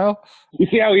true, Kyle? You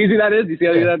see how easy that is? You see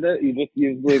how easy that is?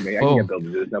 You just believe me. I can get Bill to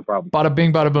do this, no problem. Bada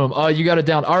bing, bada boom. You got it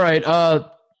down. All right.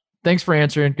 Thanks for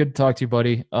answering. Good to talk to you,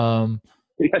 buddy.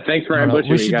 Yeah, thanks for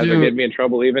ambushing me. You guys are getting me in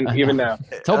trouble even now.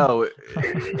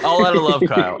 All out of love,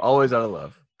 Kyle. Always out of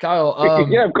love. Kyle,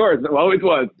 yeah, of course. It always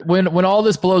was. When all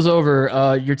this blows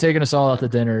over, you're taking us all out to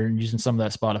dinner and using some of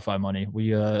that Spotify money. We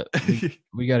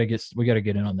gotta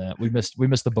get in on that. We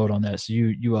missed the boat on that. So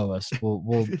you owe us.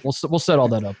 We'll set all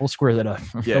that up. We'll square that up.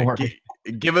 Yeah,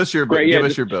 give us your bill. Give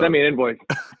us your bill. Send me an invoice.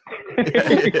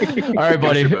 All right,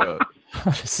 buddy.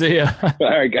 See ya. All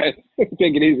right, guys.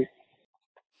 Take it easy.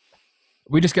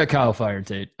 We just got Kyle fired,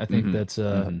 Tate. I think that's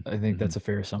that's a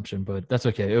fair assumption, but that's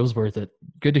okay. It was worth it.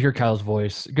 Good to hear Kyle's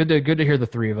voice. Good to hear the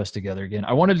three of us together again.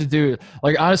 I wanted to do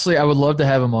honestly, I would love to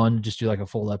have him on, just do like a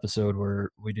full episode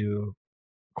where we do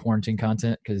quarantine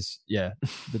content because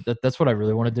that's what I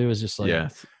really want to do is just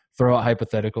throw out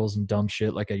hypotheticals and dumb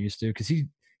shit like I used to because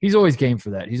he's always game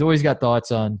for that. He's always got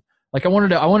thoughts on I wanted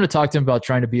to talk to him about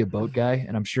trying to be a boat guy,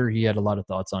 and I'm sure he had a lot of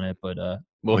thoughts on it, but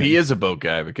Well, he is a boat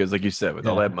guy because, like you said, with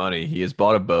all that money, he has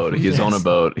bought a boat. He is on a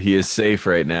boat. He is safe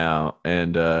right now,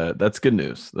 and that's good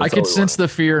news. I could sense the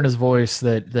fear in his voice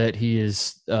that he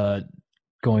is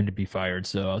going to be fired.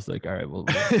 So I was like, all right, well,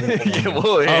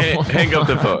 hang up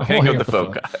the phone. Hang up the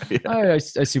phone. Yeah. I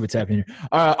see what's happening here.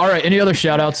 All right. Any other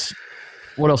shout outs?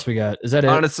 What else we got? Is that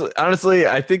it? Honestly,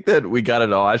 I think that we got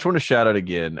it all. I just want to shout out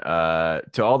again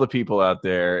to all the people out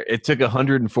there. It took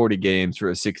 140 games for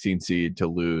a 16 seed to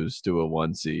lose to a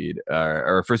 1 seed,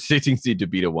 or for a 16 seed to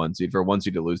beat a 1 seed, for a 1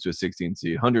 seed to lose to a 16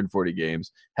 seed. 140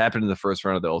 games happened in the first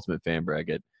round of the Ultimate Fan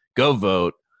Bracket. Go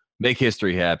vote, make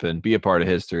history happen, be a part of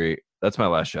history. That's my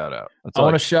last shout out. I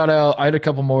want to shout out. I had a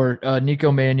couple more.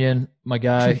 Nico Mannion, my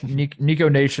guy. Nico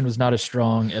Nation was not as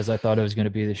strong as I thought it was going to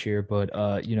be this year, but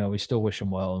we still wish him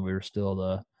well, and we were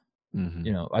still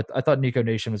I thought Nico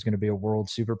Nation was going to be a world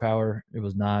superpower. It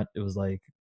was not. It was like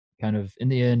kind of in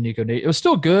the end, Nico Nation. It was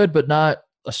still good, but not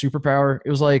a superpower. It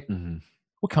was like,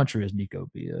 what country is Nico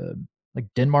be? Like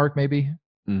Denmark, maybe.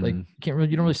 Like you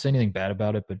don't really say anything bad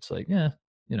about it, but it's like,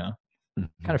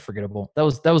 kind of forgettable. That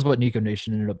was what Nico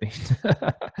Nation ended up being.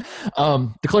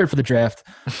 Declared for the draft.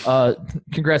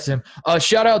 Congrats to him.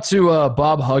 Shout out to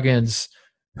Bob Huggins,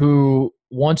 who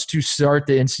wants to start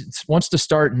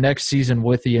next season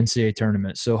with the NCAA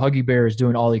tournament. So Huggy Bear is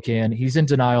doing all he can. He's in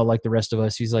denial like the rest of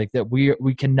us. He's like that we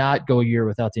cannot go a year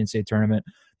without the NCAA tournament.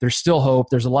 There's still hope.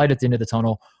 There's a light at the end of the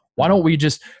tunnel. Why don't we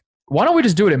just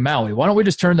do it in Maui? Why don't we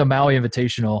just turn the Maui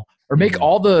Invitational? Or make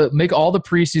all the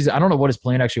preseason. I don't know what his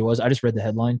plan actually was. I just read the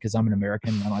headline because I'm an American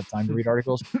and I don't have time to read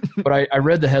articles. But I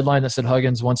read the headline that said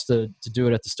Huggins wants to do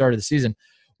it at the start of the season.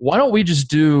 Why don't we just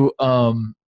do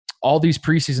all these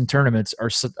preseason tournaments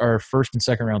are first and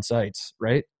second round sites,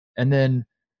 right? And then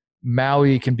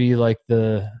Maui can be like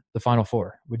the Final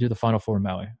Four. We do the Final Four in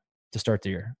Maui to start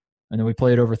the year, and then we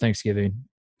play it over Thanksgiving.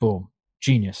 Boom,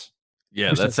 genius.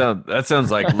 Yeah, that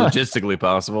sounds like logistically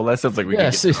possible. That sounds like we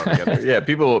can get it all together. Yeah,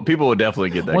 people would definitely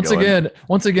get that.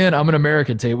 Once again, I'm an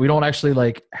American, Tate. We don't actually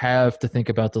like have to think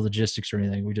about the logistics or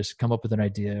anything. We just come up with an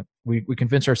idea. We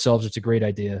convince ourselves it's a great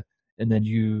idea, and then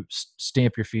you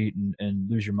stamp your feet and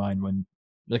lose your mind when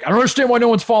like, I don't understand why no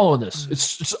one's following this.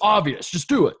 It's obvious. Just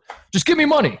do it. Just give me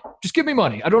money.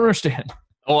 I don't understand.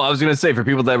 Oh, I was going to say, for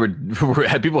people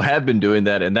that people have been doing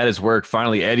that, and that has worked.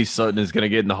 Finally, Eddie Sutton is going to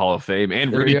get in the Hall of Fame,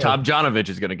 and Rudy Tomjanovich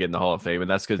is going to get in the Hall of Fame, and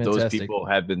that's because those people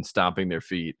have been stomping their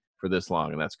feet for this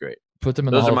long, and that's great. Put them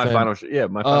in the Hall of Fame. Those are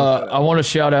my final. I want to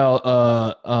shout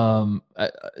out.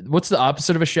 What's the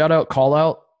opposite of a shout out? Call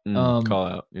out. Call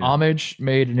out. Yeah. Homage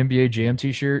made an NBA Jam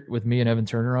T-shirt with me and Evan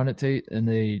Turner on it, Tate, and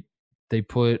they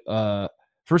put.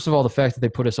 First of all, the fact that they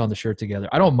put us on the shirt together,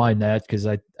 I don't mind that because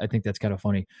I think that's kind of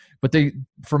funny. But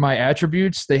for my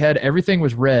attributes, they had everything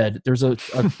was red. There's a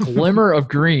glimmer of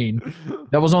green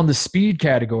that was on the speed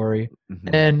category.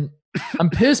 And I'm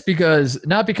pissed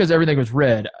not because everything was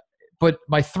red, but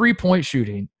my 3-point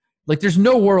shooting. Like, there's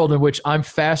no world in which I'm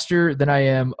faster than I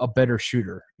am a better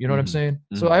shooter. You know what I'm saying?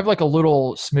 So I have like a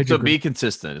little smidge. So be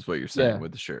consistent is what you're saying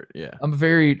with the shirt. Yeah. I'm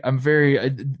very,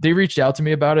 they reached out to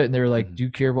me about it and they were like, do you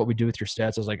care what we do with your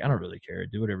stats? I was like, I don't really care.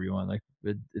 Do whatever you want. Like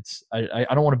I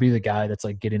don't want to be the guy that's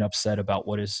like getting upset about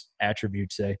what his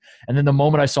attributes say. And then the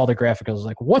moment I saw the graphic, I was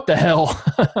like, what the hell?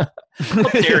 How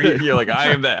dare you? You're like, I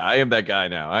am that guy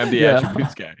now. I am the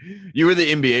attributes guy. You were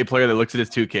the NBA player that looks at his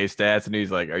 2K stats and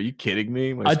he's like, are you kidding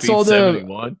me? I told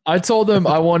them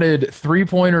I wanted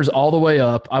 3-pointers all the way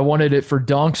up. I wanted it for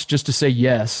dunks just to say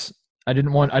yes. I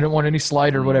didn't want any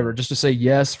slide or whatever, just to say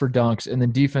yes for dunks, and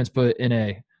then defense put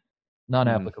NA, not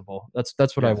applicable. That's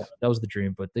what I wanted. That was the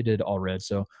dream, but they did all red.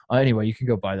 So anyway, you can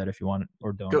go buy that if you want it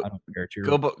or don't. I don't care.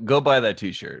 Go buy that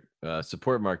T-shirt.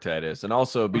 Support Mark Titus, and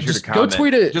also be sure to comment. Go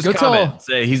tweet it. Just go comment.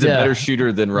 Say he's a better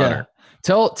shooter than runner. Yeah.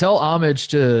 Tell Homage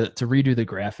to redo the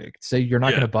graphic. Say you're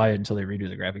not going to buy it until they redo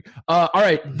the graphic. All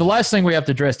right. The last thing we have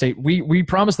to address, Tate, we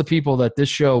promised the people that this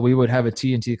show we would have a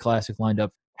TNT Classic lined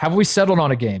up. Have we settled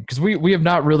on a game? Because we have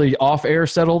not really off air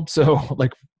settled. So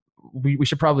like we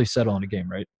should probably settle on a game,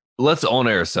 right? Let's on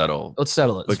air settle. Let's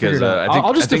settle it. Because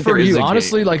I'll just defer to you.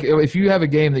 Honestly, like if you have a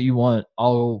game that you want,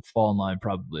 I'll fall in line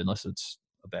probably, unless it's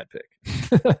a bad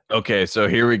pick. Okay, so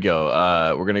here we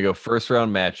go. We're gonna go first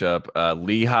round matchup.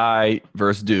 Lehigh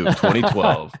versus Duke,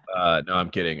 2012. No, I'm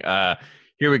kidding.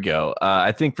 Here we go.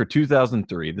 I think for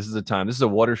 2003, this is a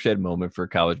watershed moment for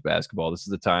college basketball. This is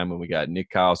the time when we got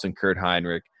Nick Collison, Kurt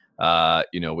Heinrich,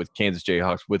 with Kansas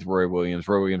Jayhawks, with Roy Williams.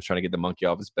 Roy Williams trying to get the monkey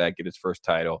off his back, get his first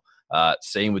title.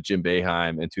 Same with Jim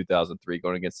Boeheim in 2003,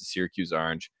 going against the Syracuse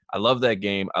Orange. I love that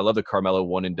game. I love the Carmelo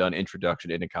one and done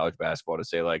introduction into college basketball to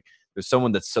say, like, there's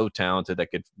someone that's so talented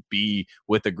that could be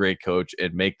with a great coach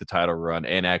and make the title run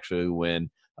and actually win.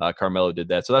 Carmelo did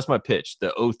that. So that's my pitch,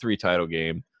 the 0-3 title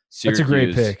game. Syracuse that's a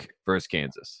great pick versus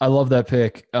Kansas. I love that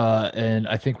pick, and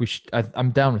I think we should.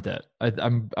 I'm down with that.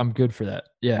 I'm good for that.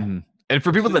 Yeah. Mm-hmm. And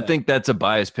for people that think that's a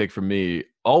biased pick from me,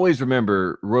 always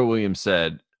remember Roy Williams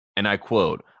said, and I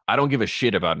quote, "I don't give a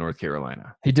shit about North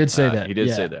Carolina." He did say that. He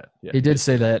did say that. Yeah, he did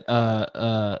say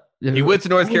that. He went to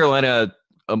North Carolina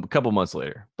a couple months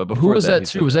later, but before who was that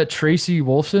too? Was that Tracy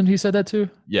Wolfson? He said that too.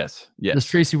 Yes. It's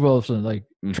Tracy Wolfson. Like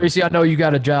Tracy, I know you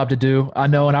got a job to do. I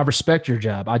know, and I respect your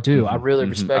job. I do. I really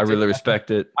respect. I really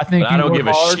respect it. I think I don't give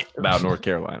a shit about North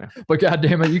Carolina. But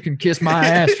goddamn it, you can kiss my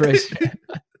ass, Tracy.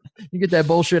 You get that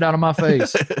bullshit out of my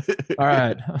face. All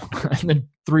right. And then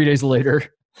 3 days later,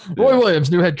 Roy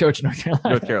Williams, new head coach in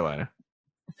North Carolina.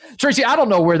 Tracy, I don't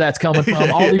know where that's coming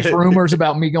from. All these rumors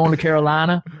about me going to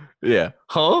Carolina. Yeah.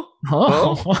 Huh?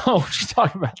 What you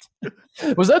talking about?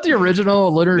 Was that the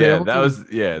original Leonard Hamilton?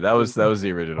 That was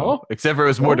the original. Huh? Except for it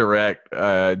was more direct.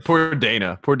 Poor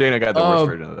Dana got the worst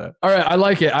version of that. All right, I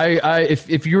like it.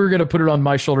 If you were gonna put it on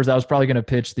my shoulders, I was probably gonna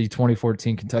pitch the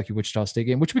 2014 Kentucky Wichita State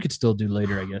game, which we could still do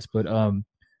later, I guess. But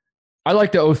I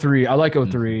like the 0-3. I like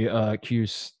 0-3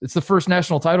 Cuse. It's the first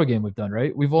national title game we've done,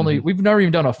 right? We've never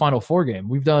even done a Final Four game.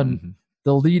 We've done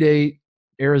the Elite Eight,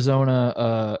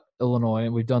 Arizona, Illinois,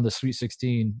 and we've done the Sweet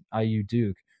 16 IU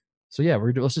Duke. So yeah,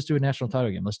 let's just do a national title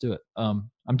game. Let's do it.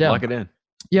 I'm down. Lock it in.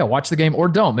 Yeah, watch the game or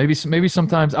don't. Maybe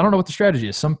sometimes I don't know what the strategy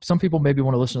is. Some people maybe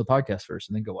want to listen to the podcast first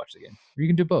and then go watch the game. Or you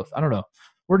can do both. I don't know.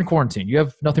 We're in quarantine. You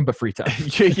have nothing but free time.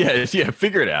 yeah.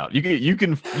 Figure it out. You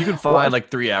can find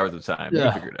like 3 hours of time.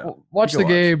 Yeah. Figure it out. Watch the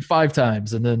game 5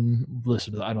 times and then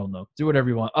listen to it. I don't know. Do whatever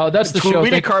you want. That's the show.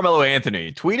 Tweet at Carmelo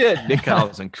Anthony. Tweet at Nick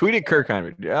Collison. Tweet at Kirk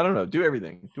Hinrich. I don't know. Do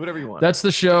everything. Do whatever you want. That's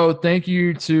the show. Thank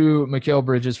you to Mikal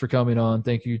Bridges for coming on.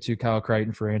 Thank you to Kyle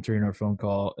Crichton for answering our phone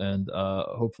call. And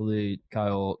hopefully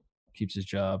Kyle keeps his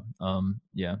job.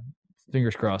 Yeah.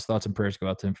 Fingers crossed. Thoughts and prayers go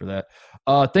out to him for that.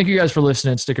 Thank you guys for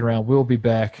listening, sticking around. We'll be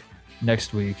back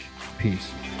next week. Peace.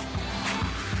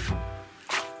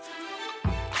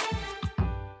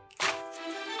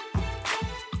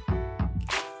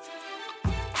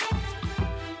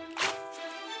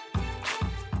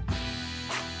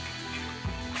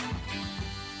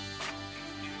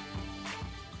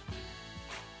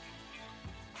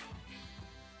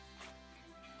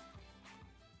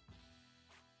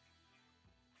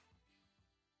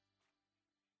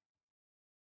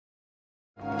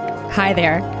 Hi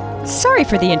there. Sorry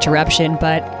for the interruption,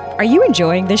 but are you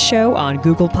enjoying this show on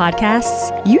Google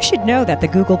Podcasts? You should know that the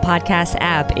Google Podcasts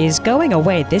app is going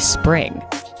away this spring.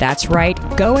 That's right,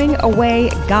 going away,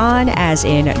 gone as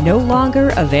in no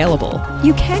longer available.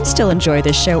 You can still enjoy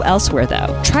this show elsewhere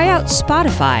though. Try out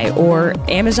Spotify or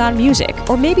Amazon Music,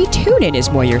 or maybe TuneIn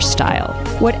is more your style.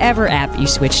 Whatever app you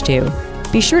switch to,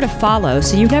 be sure to follow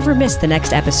so you never miss the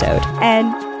next episode.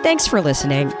 And thanks for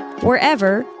listening,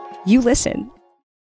 wherever you listen.